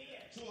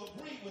to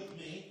agree with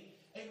me,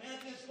 amen,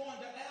 it's going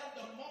to add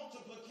the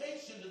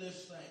multiplication to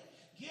this thing.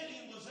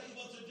 Gideon was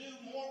able to do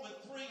more with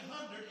 300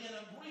 in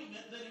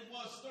agreement than it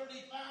was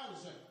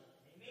 30,000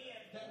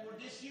 that were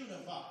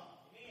disunified.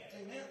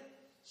 Amen.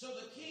 So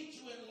the key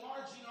to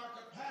enlarging our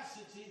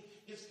capacity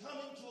is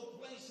coming to a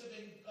place of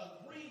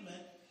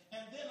agreement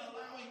and then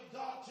allowing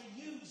God to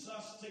use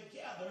us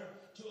together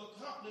to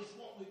accomplish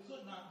what we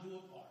could not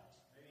do apart.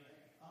 Amen.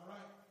 All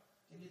right.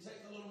 Can you take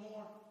a little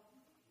more?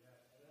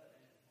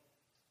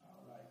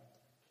 All right.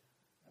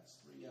 That's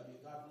 3 of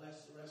you. God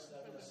bless the rest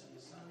of you. I'll see you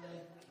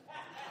Sunday.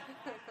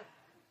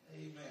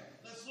 Amen.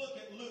 Let's look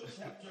at Luke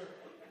chapter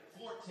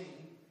 14.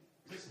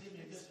 Just give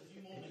me just a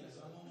few more minutes.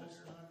 I'm almost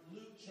done.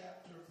 Luke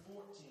chapter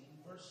 14,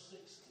 verse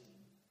 16.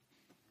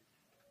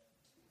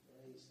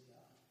 Praise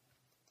God.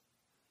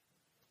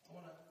 I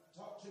want to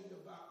talk to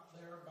you about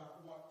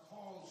what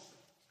caused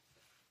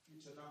you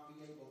to not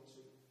be able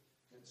to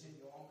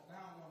continue on. But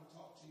now I want to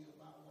talk to you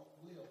about what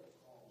will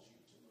cause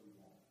you to move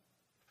on.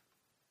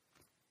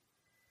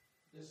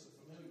 This is a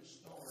familiar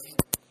story,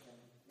 and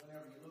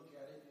whenever you look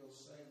at it, you'll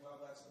say, well,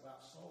 that's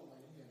about soul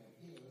winning, and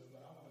it is,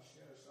 but I want to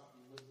share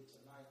something with you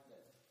tonight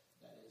that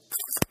is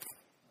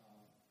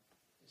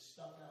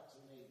stuck out to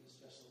me. It's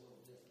just a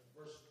little different.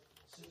 Verse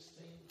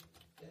 16,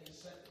 then he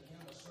said to him,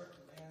 a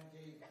certain man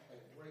gave a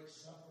great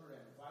supper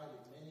and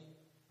invited many,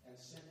 and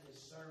sent his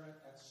servant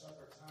at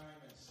supper time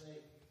and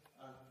said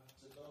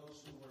to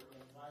those who were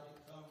invited,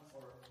 come,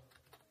 for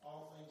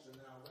all things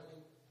are now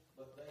ready.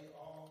 But they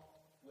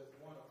all with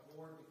one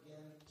accord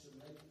began to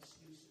make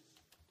excuses.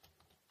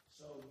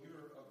 So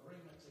your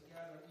agreement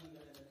together, even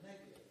in the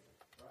negative,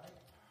 right,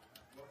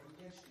 work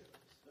against you.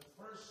 The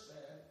first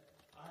said,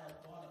 I have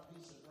bought a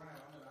piece of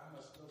ground and I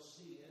must go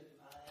see it.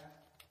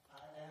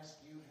 I ask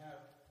you,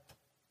 have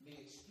me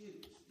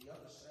excused. The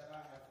other said,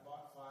 I have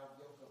bought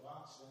 5 yoke of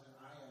oxen and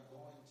I am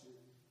going to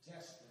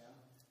test them.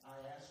 I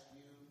ask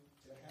you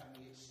to have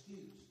me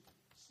excused.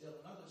 Still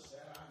another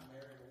said, I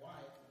married a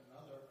wife,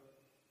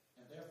 and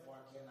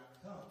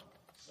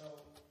So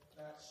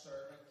that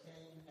servant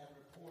came and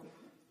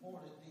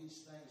reported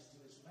these things to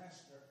his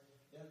master.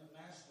 Then the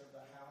master of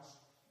the house,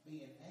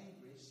 being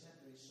angry, said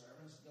to his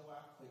servants, "Go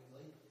out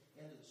quickly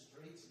into the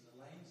streets and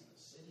the lanes and the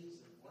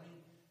cities, and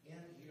bring in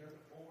here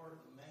the poor,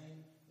 the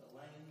maimed, the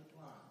lame, the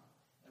blind."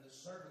 And the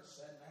servant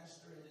said,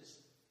 "Master, it is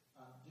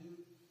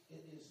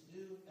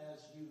due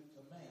as you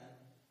command,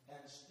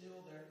 and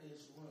still there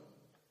is room."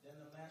 Then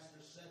the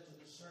master said to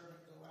the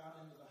servant, "Go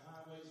out into the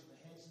highways and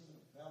the hedges and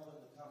compel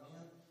them to come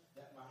in,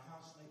 that my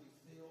house may be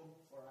filled.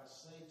 For I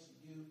say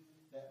to you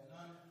that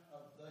none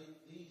of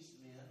these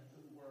men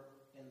who were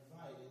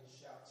invited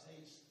shall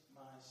taste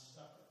my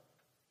supper."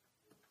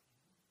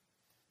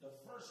 The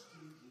first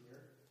key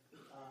here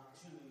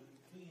to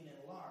being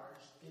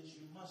enlarged is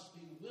you must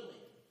be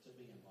willing to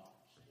be enlarged.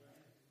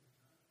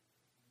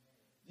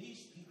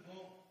 These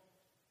people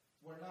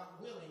were not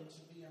willing to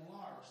be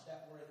enlarged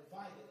that were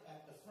invited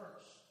at the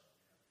first.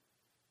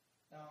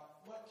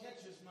 Now, what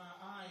catches my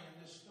eye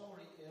in this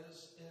story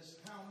is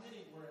how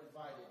many were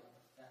invited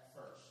at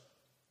first.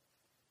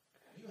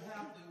 You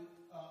have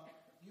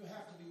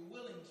to be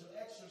willing to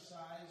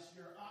exercise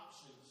your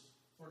options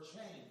for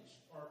change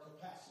or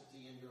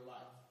capacity in your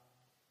life.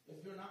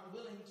 If you're not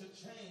willing to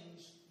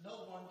change,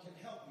 no one can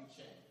help you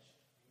change.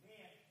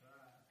 Amen.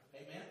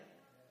 Amen.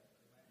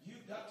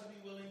 You've got to be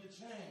willing to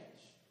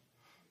change.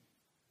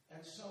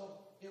 And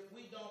so, if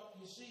we don't,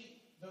 you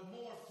see, the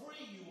more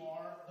free you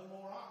are, the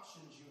more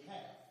options you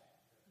have.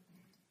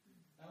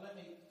 Now, let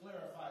me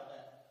clarify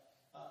that.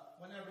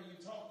 Whenever you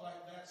talk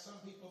like that,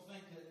 some people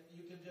think that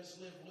you can just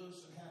live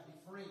loose and be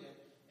free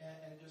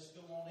and just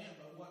go on in.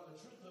 But what the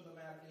truth of the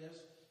matter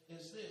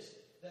is this,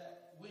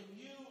 that when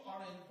you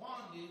are in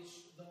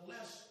bondage, the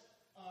less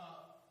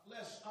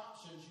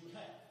options you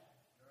have.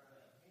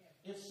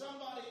 If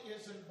somebody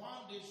is in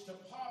bondage to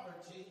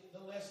poverty, the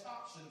less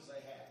options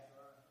they have.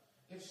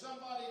 If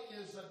somebody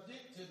is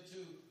addicted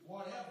to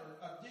whatever,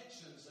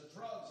 addictions,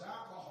 drugs,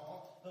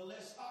 alcohol, the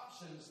less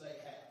options they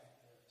have.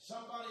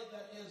 Somebody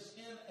that is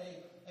in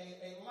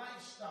a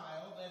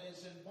lifestyle that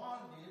is in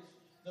bondage,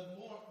 the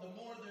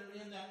more they're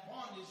in that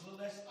bondage, the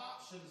less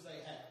options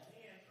they have.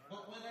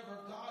 But whenever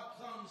God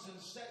comes and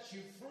sets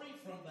you free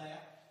from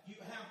that,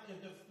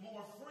 the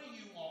more free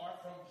you are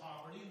from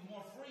poverty, the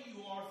more free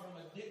you are from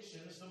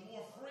addictions, the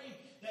more free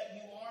that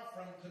you are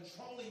from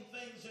controlling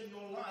things in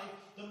your life,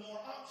 the more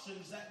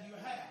options that you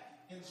have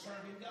in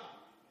serving God.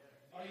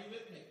 Are you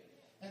with me?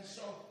 And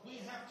so we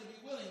have to be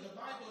willing. The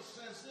Bible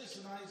says this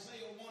in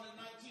Isaiah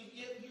 1:19,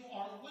 "If you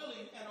are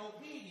willing and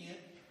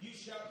obedient, you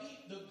shall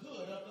eat the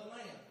good of the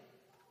land."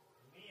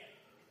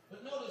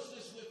 But notice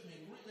this with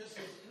me. This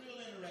is real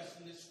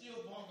interesting. It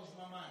still boggles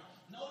my mind.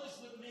 Notice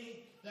with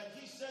me that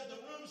he said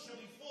the room should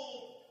be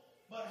full,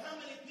 but how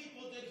many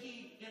people did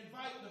he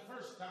invite the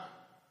first time?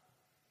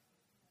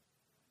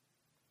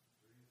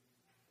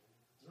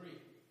 3.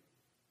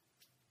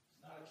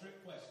 It's not a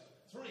trick question.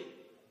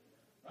 3.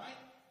 Right?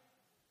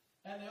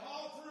 And they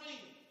all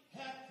 3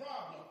 had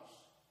problems.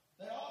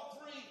 They all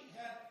 3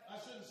 had, I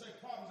shouldn't say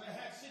problems, they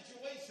had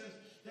situations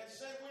that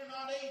said we're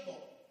not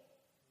able.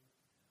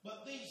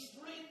 But these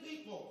 3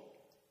 people,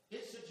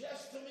 it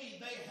suggests to me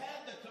they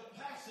had the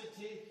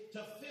capacity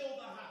to fill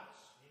the house.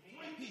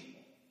 3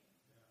 people.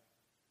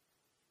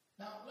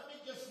 Now, let me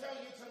just tell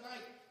you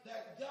tonight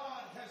that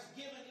God has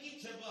given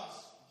each of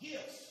us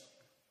gifts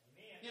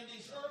in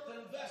these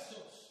earthen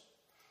vessels.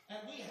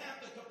 And we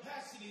have the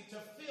capacity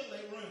to fill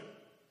a room.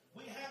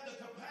 We have the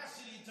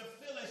capacity to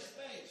fill a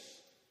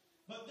space.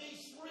 But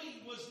these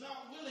 3 was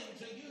not willing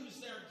to use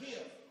their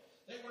gift.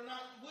 They were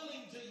not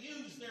willing to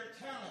use their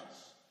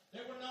talents.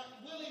 They were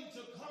not willing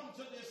to come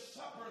to this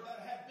supper that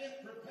had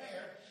been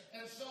prepared.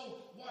 And so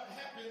what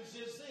happens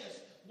is this.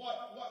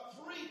 What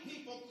 3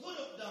 people could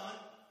have done,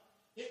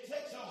 it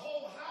takes a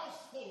whole house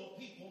full of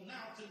people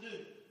now to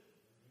do.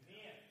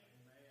 Amen.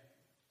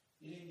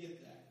 You didn't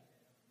get that.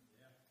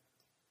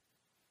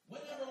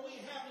 Whenever we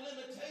have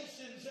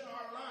limitations in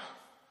our life,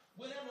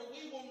 whenever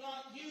we will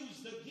not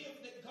use the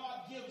gift that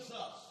God gives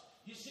us,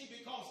 you see,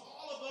 because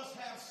all of us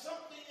have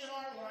something in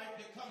our life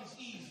that comes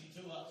easy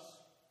to us.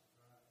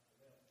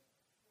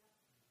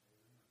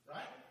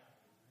 Right?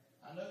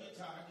 I know you're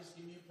tired. Just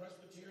give me a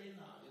Presbyterian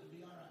nod. It'll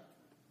be all right.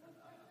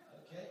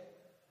 Okay?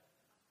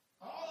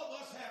 All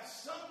of us have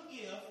some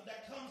gift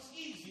that comes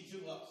easy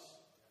to us.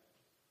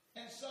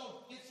 And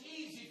so it's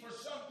easy for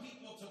some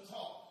people to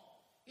talk.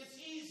 It's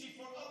easy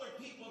for other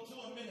people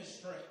to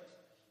administrate.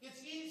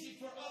 It's easy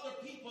for other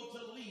people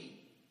to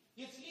lead.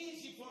 It's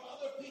easy for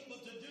other people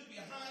to do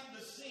behind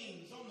the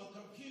scenes on the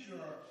computer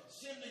or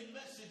sending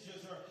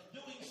messages or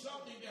doing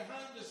something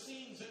behind the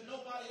scenes that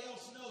nobody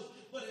else knows.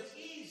 But it's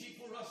easy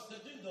for us to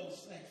do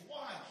those things.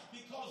 Why?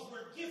 Because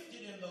we're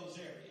gifted in those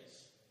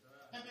areas.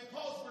 And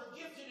because we're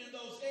gifted in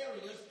those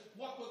areas,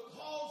 what would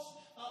cause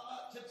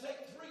to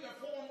take 3 or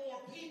 4 more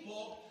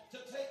people to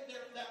take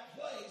that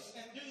place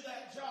and do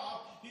that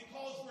job,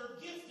 because we're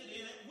gifted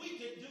in it, we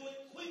could do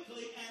it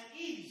quickly and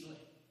easily.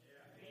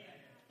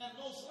 And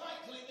most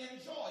likely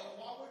enjoy it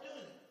while we're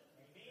doing it.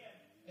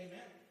 Amen.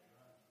 Amen.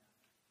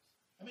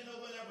 I mean,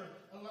 whenever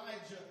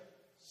Elijah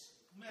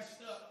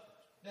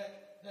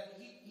that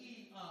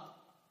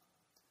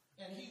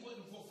and he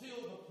wouldn't fulfill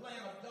the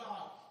plan of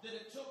God, that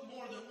it took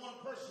more than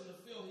one person to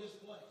fill his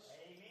place.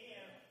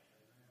 Amen.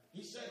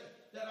 He said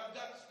that I've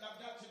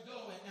got to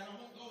go, and I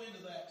won't go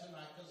into that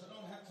tonight because I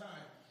don't have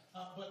time.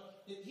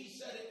 He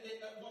said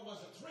what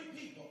was it? 3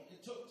 people it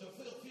took to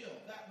fulfill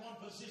that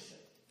one position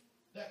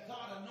that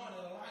God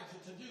anointed Elijah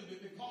to do,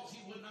 but because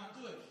he would not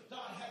do it,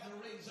 God had to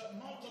raise up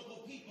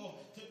multiple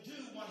people to do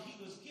what he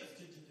was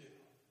gifted to do.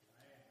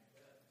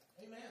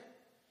 Amen.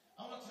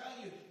 I want to tell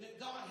you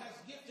that God has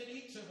gifted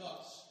each of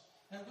us.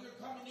 And we're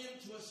coming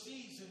into a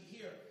season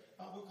here.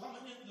 We're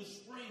coming into the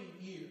spring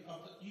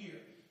of the year.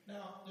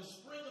 Now, the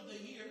spring of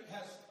the year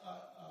has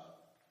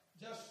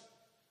just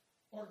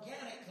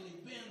organically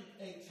been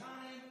a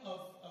time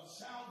of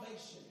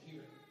salvation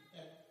here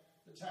at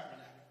the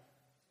tabernacle.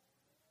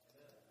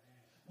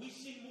 We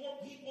see more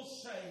people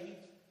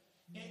saved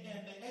in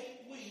the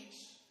 8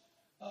 weeks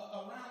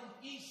around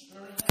Easter,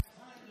 and that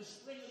time, the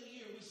spring of the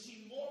year. We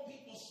see more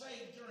people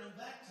saved during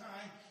that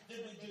time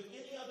than we do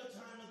any other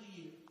time of the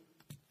year.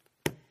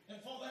 And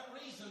for that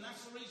reason,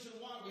 that's the reason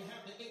why we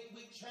have the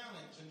 8-week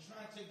challenge and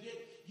try to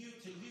get you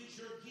to use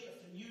your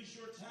gift and use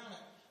your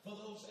talent for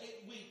those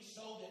 8 weeks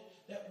so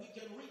that we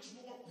can reach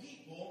more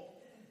people,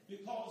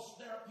 because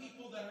there are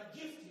people that are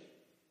gifted.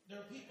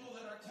 There are people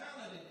that are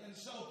talented. And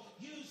so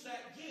use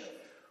that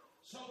gift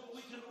so that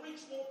we can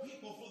reach more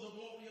people for the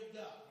glory of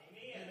God.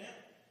 Amen. Amen.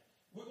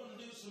 We're going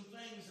to do some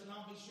things, and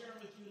I'll be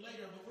sharing with you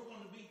later, but we're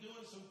going to be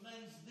doing some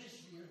things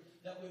this year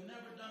that we've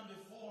never done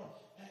before,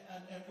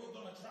 and we're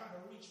going to try to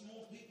reach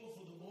more people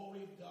for the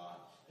glory of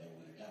God than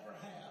we ever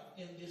have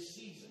in this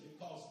season,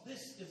 because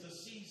this is a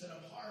season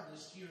of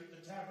harvest here at the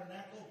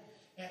tabernacle,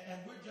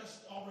 and we're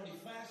just already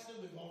fasted,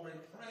 we've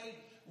already prayed,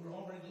 we're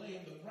already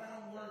laying the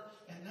groundwork,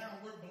 and now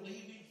we're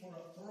believing for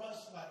a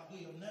thrust like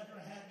we have never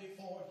had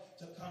before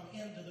to come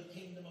into the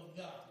kingdom of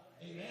God.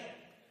 Amen?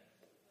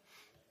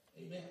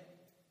 Amen.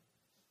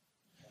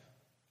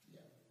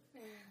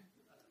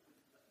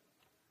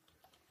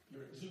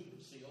 Your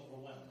exuberancy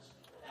overwhelms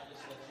me. I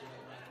just let you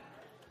know that.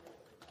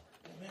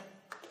 Amen.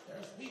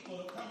 There's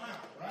people that come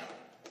out, right?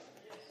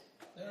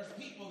 There's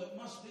people that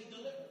must be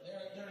delivered.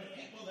 There are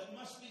people that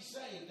must be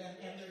saved, and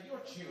they're your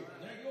children.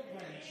 They're your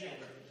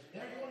grandchildren.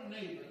 They're your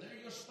neighbor.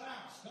 They're your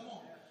spouse. Come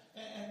on.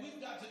 And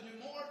we've got to do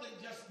more than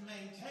just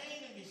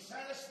maintain and be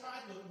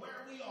satisfied with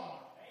where we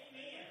are.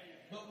 Amen.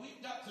 But we've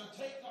got to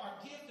take our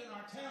gift and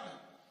our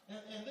talent.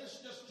 And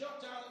this just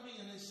jumped out at me,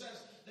 and it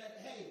says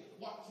that, hey,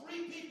 what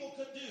 3 people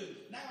could do,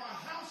 now a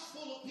house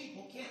full of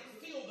people can't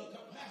feel the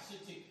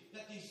capacity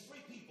that these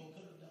 3 people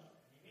could have done.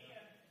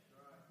 Amen.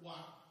 Why?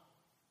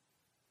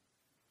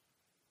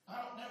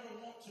 I don't never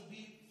want to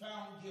be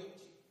found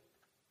guilty.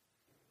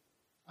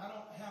 I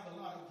don't have a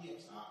lot of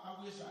gifts. I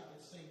wish I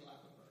could sing like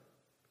a bird.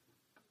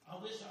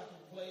 I wish I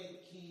could play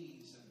the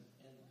keys and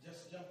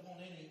just jump on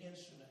any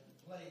instrument and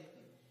play it.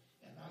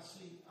 And I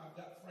see, I've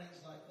got friends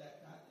like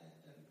that, and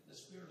the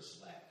spirit of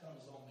slack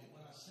comes on me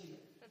when I see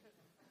it.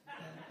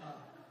 And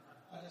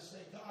I just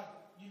say, God,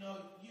 you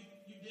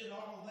did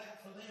all of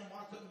that for them.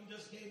 Why couldn't you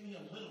just give me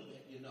a little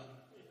bit,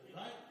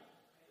 right?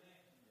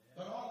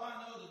 But all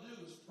I know to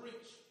do is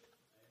preach.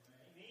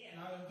 And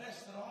I've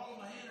invested all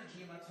of my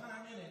energy and my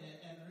time in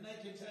it. And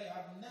Renee can tell you,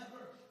 I've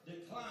never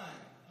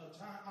declined a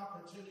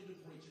opportunity to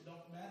preach. It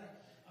don't matter.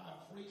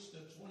 I've preached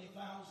to 20,000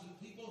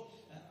 people,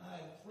 and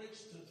I've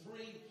preached to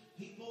 3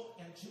 people,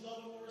 and 2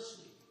 of them were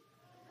asleep.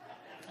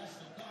 That's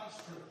the God's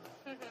truth.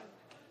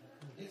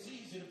 It's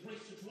easy to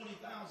preach to 20,000,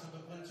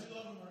 but when 3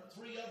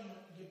 of them,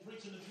 you're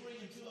preaching to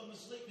 3 and 2 of them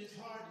asleep, it's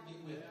hard to get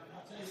with.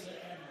 I'll tell you that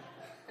right now.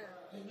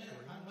 Amen.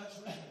 I'm much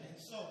rather. And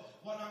so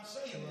what I'm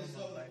saying is,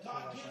 though,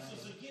 God gives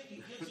us a gift,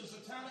 He gives us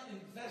a talent,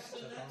 invest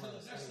in that to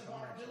the best of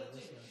our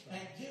ability,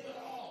 and give it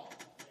all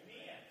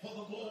for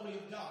the glory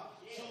of God.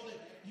 So that,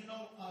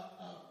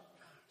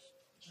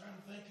 trying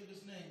to think of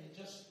his name, it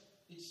just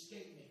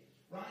escaped me.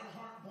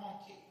 Reinhard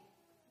Bonnke,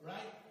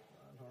 right?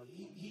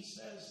 He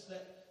says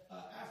that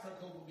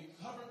Africa will be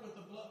covered with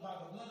by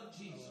the blood of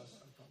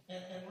Jesus.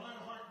 And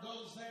Reinhard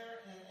goes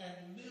there, and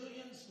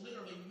millions,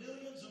 literally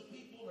millions of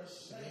people are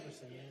saved.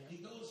 He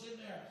goes in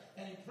there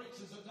and he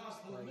preaches the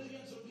gospel, and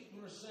millions of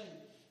people are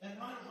saved. And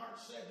Reinhard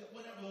said that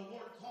whenever the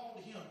Lord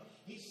called him,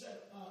 he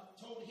said,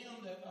 told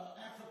him that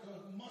Africa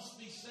must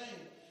be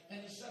saved. And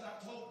he said,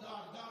 I told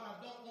God, I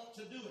don't want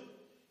to do it.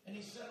 And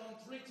he said on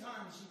 3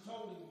 times he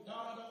told him,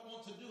 God, I don't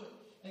want to do it.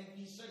 And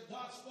he said,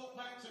 God spoke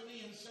back to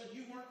me and said,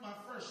 you weren't my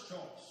first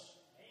choice.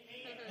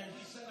 Amen. And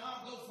he said,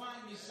 I'll go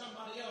find me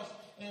somebody else.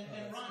 And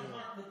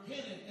Reinhard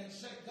repented and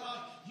said,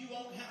 God, you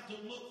won't have to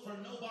look for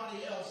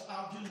nobody else.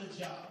 I'll do the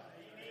job.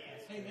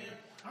 Amen.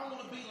 I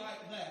want to be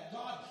like that.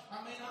 God,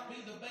 I may not be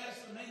the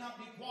best, I may not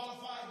be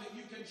qualified, but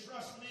you can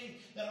trust me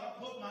that I'll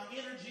put my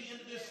energy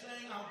into this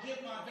thing. I'll give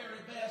my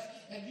very best,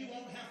 and you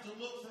won't have to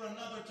look for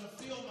another to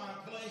fill my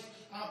place.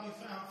 I'll be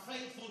found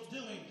faithful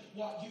doing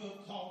what you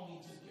have called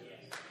me to do.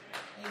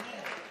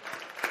 Amen.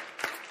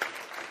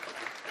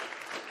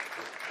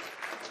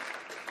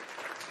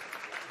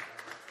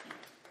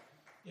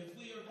 If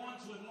we are going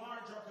to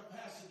enlarge our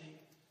capacity,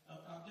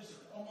 I'm just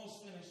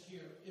almost finished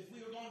here. If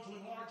we are going to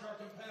enlarge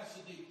our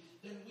capacity,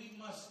 then we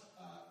must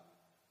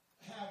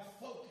have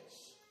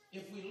focus.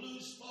 If we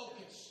lose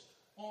focus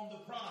on the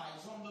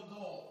prize, on the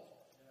goal,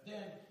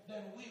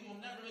 then we will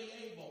never be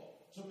able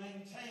to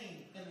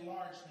maintain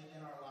enlargement in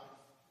our life.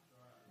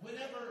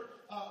 Whenever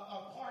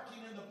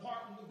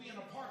being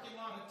a parking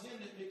lot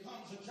attendant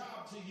becomes a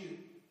job to you,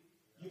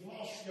 you've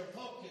lost your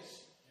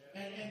focus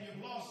and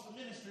you've lost the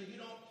ministry.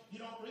 You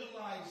don't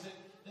realize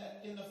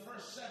that in the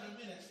first 7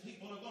 minutes,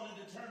 people are going to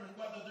determine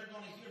whether they're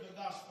going to hear the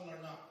gospel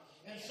or not.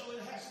 And so it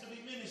has to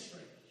be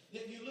ministry.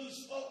 If you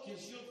lose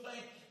focus, you'll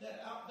think that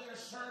out there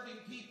serving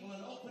people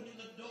and opening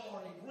the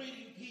door and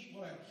greeting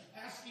people and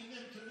asking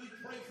them, can we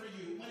pray for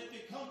you? When it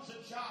becomes a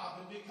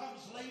job and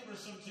becomes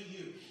laborsome to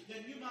you,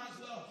 then you might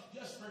as well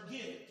just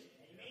forget it.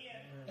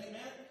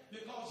 Amen?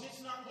 Because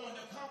it's not going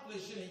to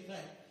accomplish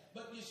anything.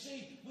 But you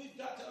see, we've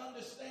got to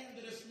understand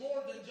that it's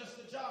more than just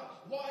a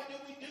job. Why do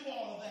we do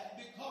all of that?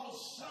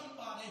 Because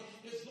somebody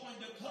is going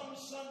to come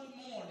Sunday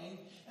morning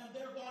and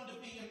they're going to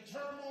be in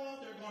turmoil,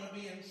 they're going to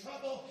be in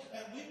trouble,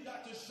 and we've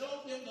got to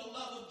show them the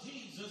love of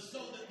Jesus so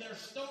that their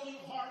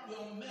stony heart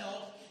will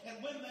melt. And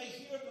when they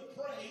hear the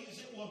praise,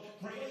 it will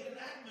create an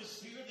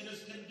atmosphere that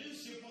is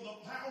conducive for the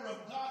power of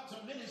God to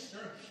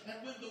minister. And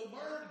when the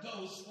word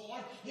goes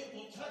forth, it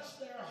will touch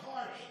their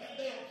heart and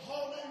they'll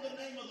call on the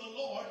name of the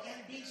Lord and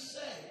be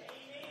saved.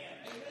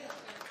 Amen.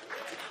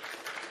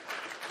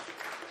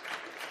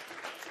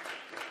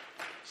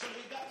 So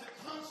we've got to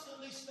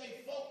constantly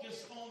stay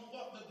focused on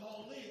what the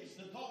goal is.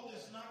 The goal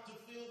is not to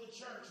fill the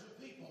church with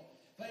people.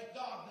 Thank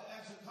God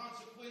that as a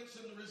consequence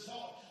and the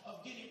result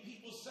of getting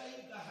people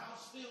saved, the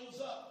house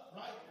fills up,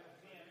 right?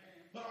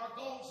 But our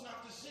goal is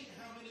not to see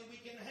how many we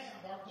can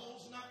have. Our goal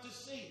is not to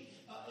see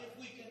if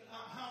we can,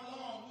 how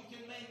long we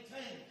can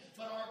maintain.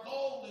 But our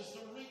goal is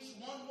to reach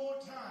one more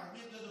time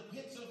into the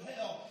pits of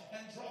hell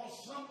and draw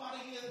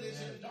somebody that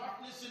is in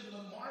darkness into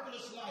the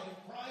marvelous light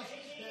of Christ,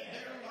 that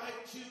their life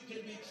too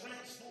can be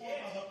transformed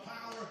by the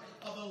power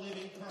of the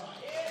living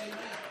Christ.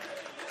 Amen.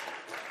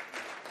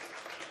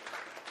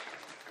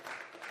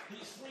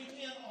 These three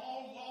men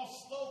all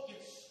lost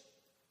focus.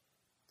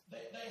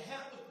 They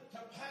have the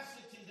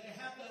capacity, they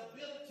have the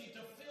ability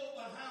to fill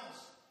the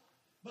house,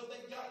 but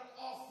they got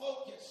off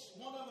focus.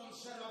 One of them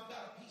said, I've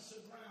got a piece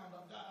of ground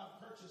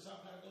I've purchased,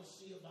 I've got to go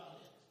see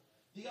about it.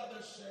 The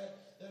other said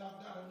that I've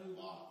got a new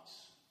ox.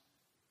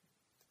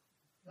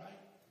 Right?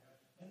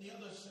 And the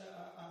other said,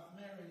 I've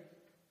married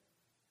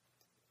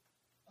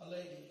a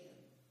lady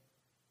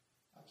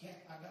and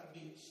I got to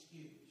be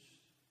excused.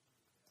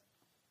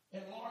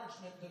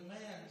 Enlargement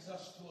demands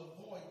us to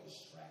avoid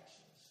distractions.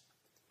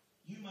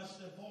 You must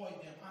avoid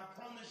them. I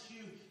promise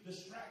you,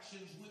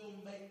 distractions will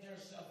make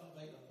themselves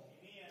available.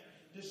 Amen.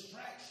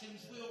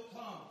 Distractions will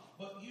come,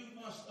 but you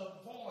must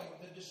avoid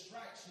the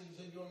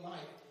distractions in your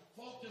life.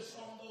 Focus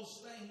on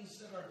those things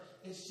that are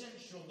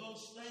essential.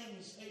 Those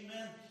things,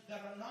 amen,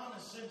 that are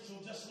non-essential,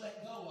 just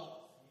let go of.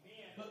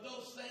 Amen. But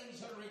those things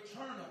that are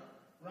eternal,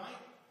 right?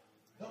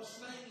 Those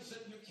things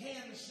that you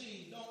can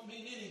see don't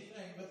mean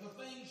anything, but the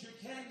things you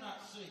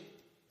cannot see,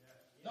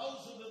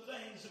 those are the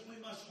things that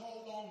we must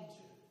hold on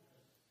to.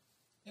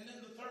 And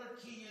then the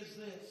third key is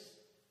this.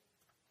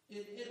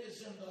 It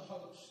is in the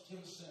host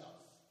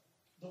himself,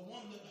 the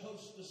one that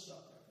hosts the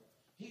supper.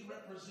 He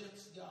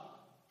represents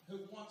God, who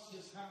wants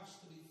his house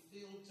to be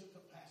filled to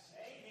capacity.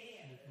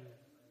 Amen.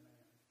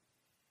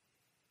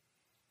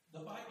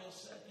 The Bible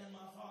said, in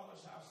my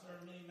Father's house there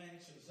are many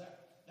mansions.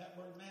 That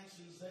word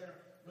mansions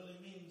there really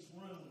means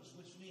rooms,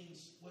 which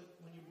means,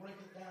 when you break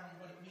it down,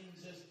 what it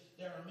means is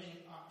there are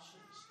many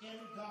options. In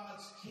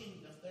God's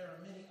kingdom, there are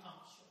many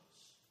options.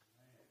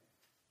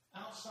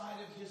 Outside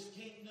of his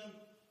kingdom,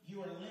 you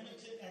are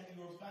limited and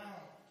you are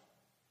bound,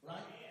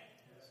 right?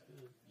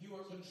 You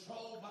are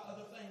controlled by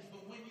other things.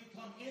 But when you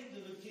come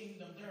into the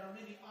kingdom, there are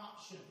many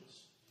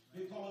options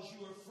because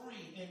you are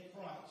free in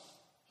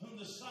Christ. Whom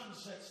the Son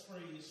sets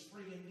free is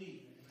free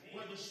indeed.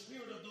 Where the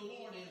Spirit of the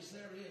Lord is,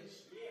 there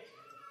is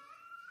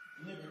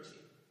liberty.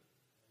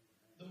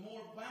 The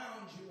more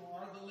bound you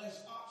are, the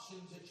less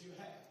options that you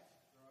have.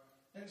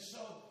 And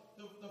so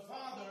the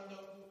Father,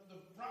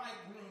 the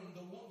bridegroom,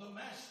 the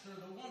master,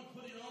 the one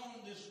putting on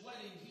this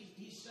wedding,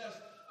 he says,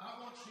 I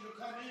want you to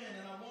come in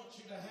and I want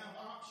you to have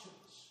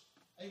options.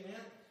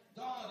 Amen.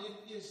 God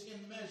is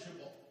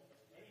immeasurable.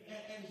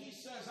 And he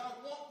says, I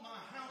want my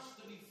house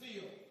to be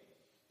filled.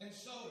 And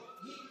so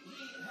he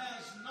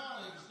has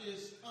knowledge that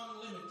is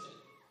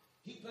unlimited.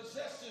 He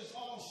possesses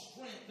all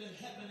strength in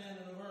heaven and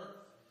in earth.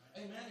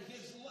 Amen.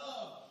 His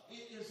love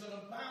is an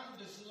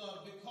aboundous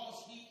love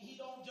because he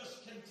don't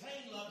just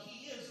contain love,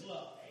 he is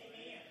love.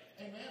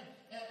 Amen.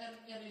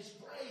 And his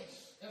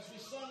grace, as we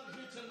sung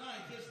here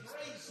tonight, his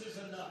grace is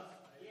enough.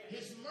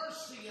 His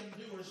mercy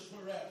endures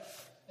forever.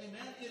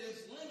 Amen. It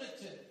is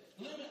limited,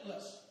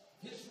 limitless.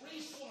 His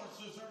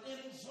resources are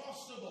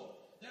inexhaustible.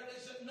 There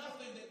isn't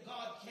nothing that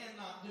God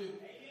cannot do.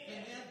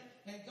 Amen.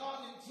 And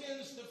God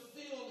intends to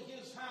fill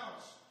his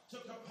house to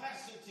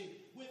capacity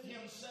with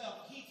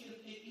himself.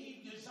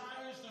 He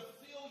desires to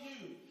fill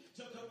you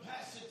to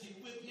capacity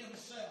with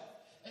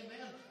himself. Amen.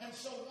 Amen. And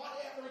so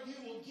whatever you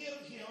will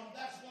give him,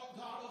 that's what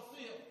God will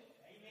fill.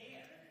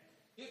 Amen.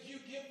 If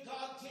you give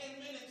God 10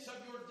 minutes of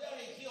your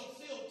day, he'll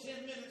fill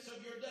 10 minutes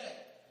of your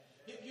day.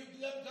 If you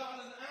give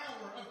God an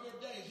hour of your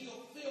day,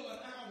 he'll fill an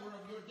hour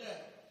of your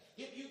day.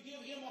 If you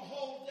give him a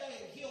whole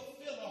day, he'll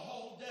fill a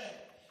whole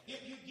day.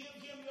 If you give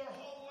him your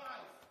whole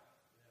life,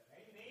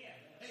 Amen.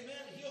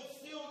 amen, he'll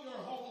fill your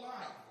whole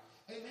life.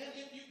 Amen.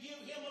 If you give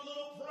him a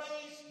little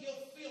praise,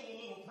 he'll feel a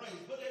little praise.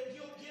 But if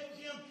you'll give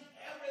him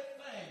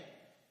everything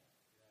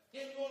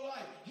in your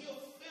life,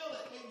 he'll fill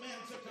it, amen,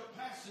 to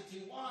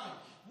capacity. Why?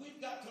 We've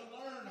got to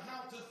learn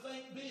how to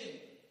think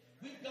big.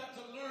 We've got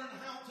to learn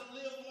how to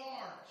live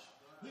large.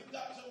 We've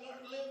got to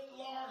learn to live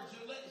large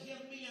and let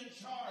him be in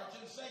charge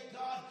and say,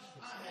 God,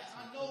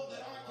 I know that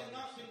I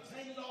cannot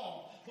contain it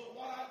all. But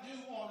what I do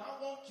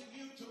want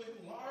you to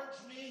enlarge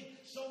me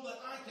so that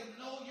I can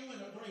know you in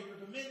a greater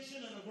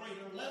dimension and a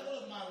greater level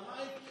of my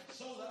life,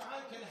 so that I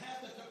can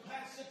have the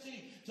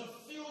capacity to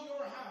fill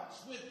your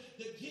house with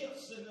the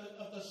gifts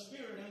of the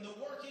Spirit and the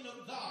working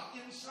of God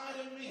inside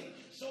of me,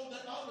 so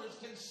that others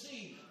can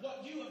see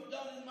what you have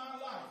done in my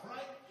life,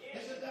 right?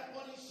 Yes. Isn't that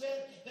what he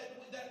said?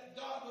 That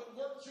God would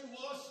work through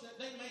us, that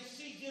they may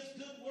see his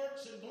good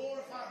works and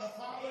glorify the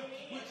Father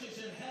which is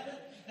in heaven.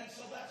 And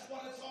so that's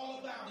what it's all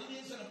about. It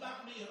isn't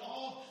about me at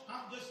all.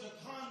 I'm just a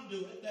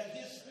conduit that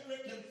his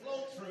Spirit can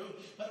flow through.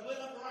 But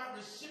whenever I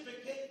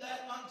reciprocate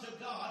that unto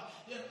God,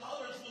 then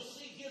others will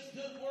see his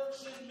good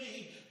works in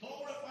me,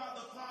 glorify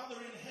the Father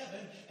in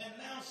heaven, and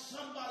now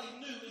somebody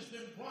new has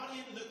been brought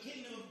into the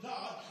kingdom of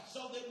God,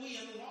 so that we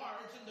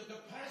enlarge and the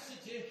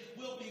capacity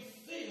will be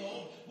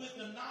filled with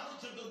the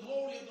knowledge of the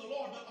glory of the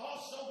Lord, but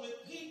also with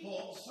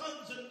people,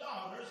 sons and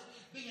daughters,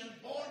 being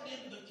born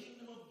into the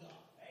kingdom of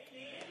God.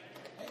 Amen.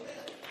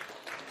 Amen.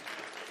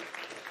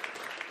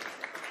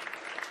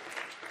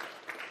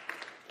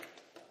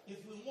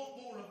 If we want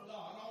more of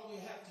God, all we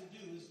have to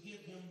do is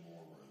give him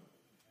more room.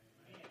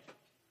 Amen.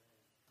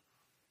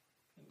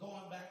 And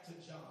going back to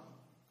John,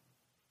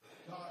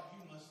 God,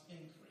 you must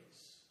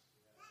increase,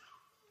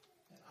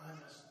 and I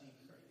must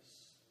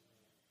decrease.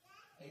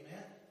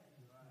 Amen?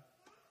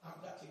 I've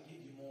got to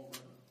give you more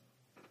room.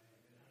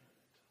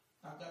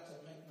 I've got to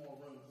make more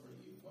room for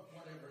you.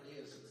 Whatever it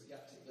is, it's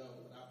got to go,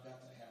 and I've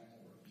got to have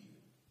more of you.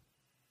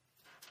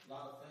 A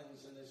lot of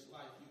things in this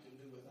life you can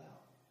do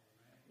without.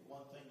 The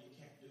one thing you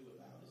can't do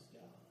without is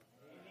God.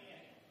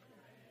 Amen.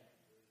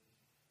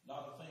 A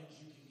lot of things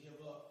you can give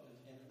up,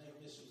 and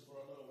maybe this is for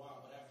a little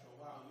while, but after a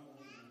while you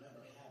won't even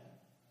remember having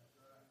it.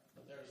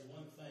 But there's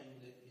one thing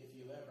that if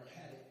you've ever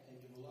had it and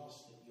you've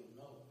lost it, you'll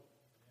know it.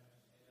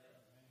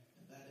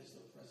 And that is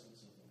the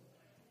presence of the Lord.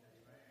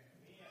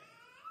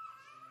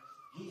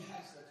 He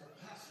has the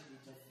capacity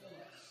to fill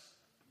us.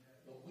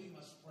 But we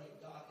must pray,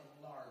 God,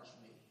 enlarge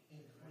me,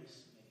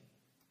 increase me.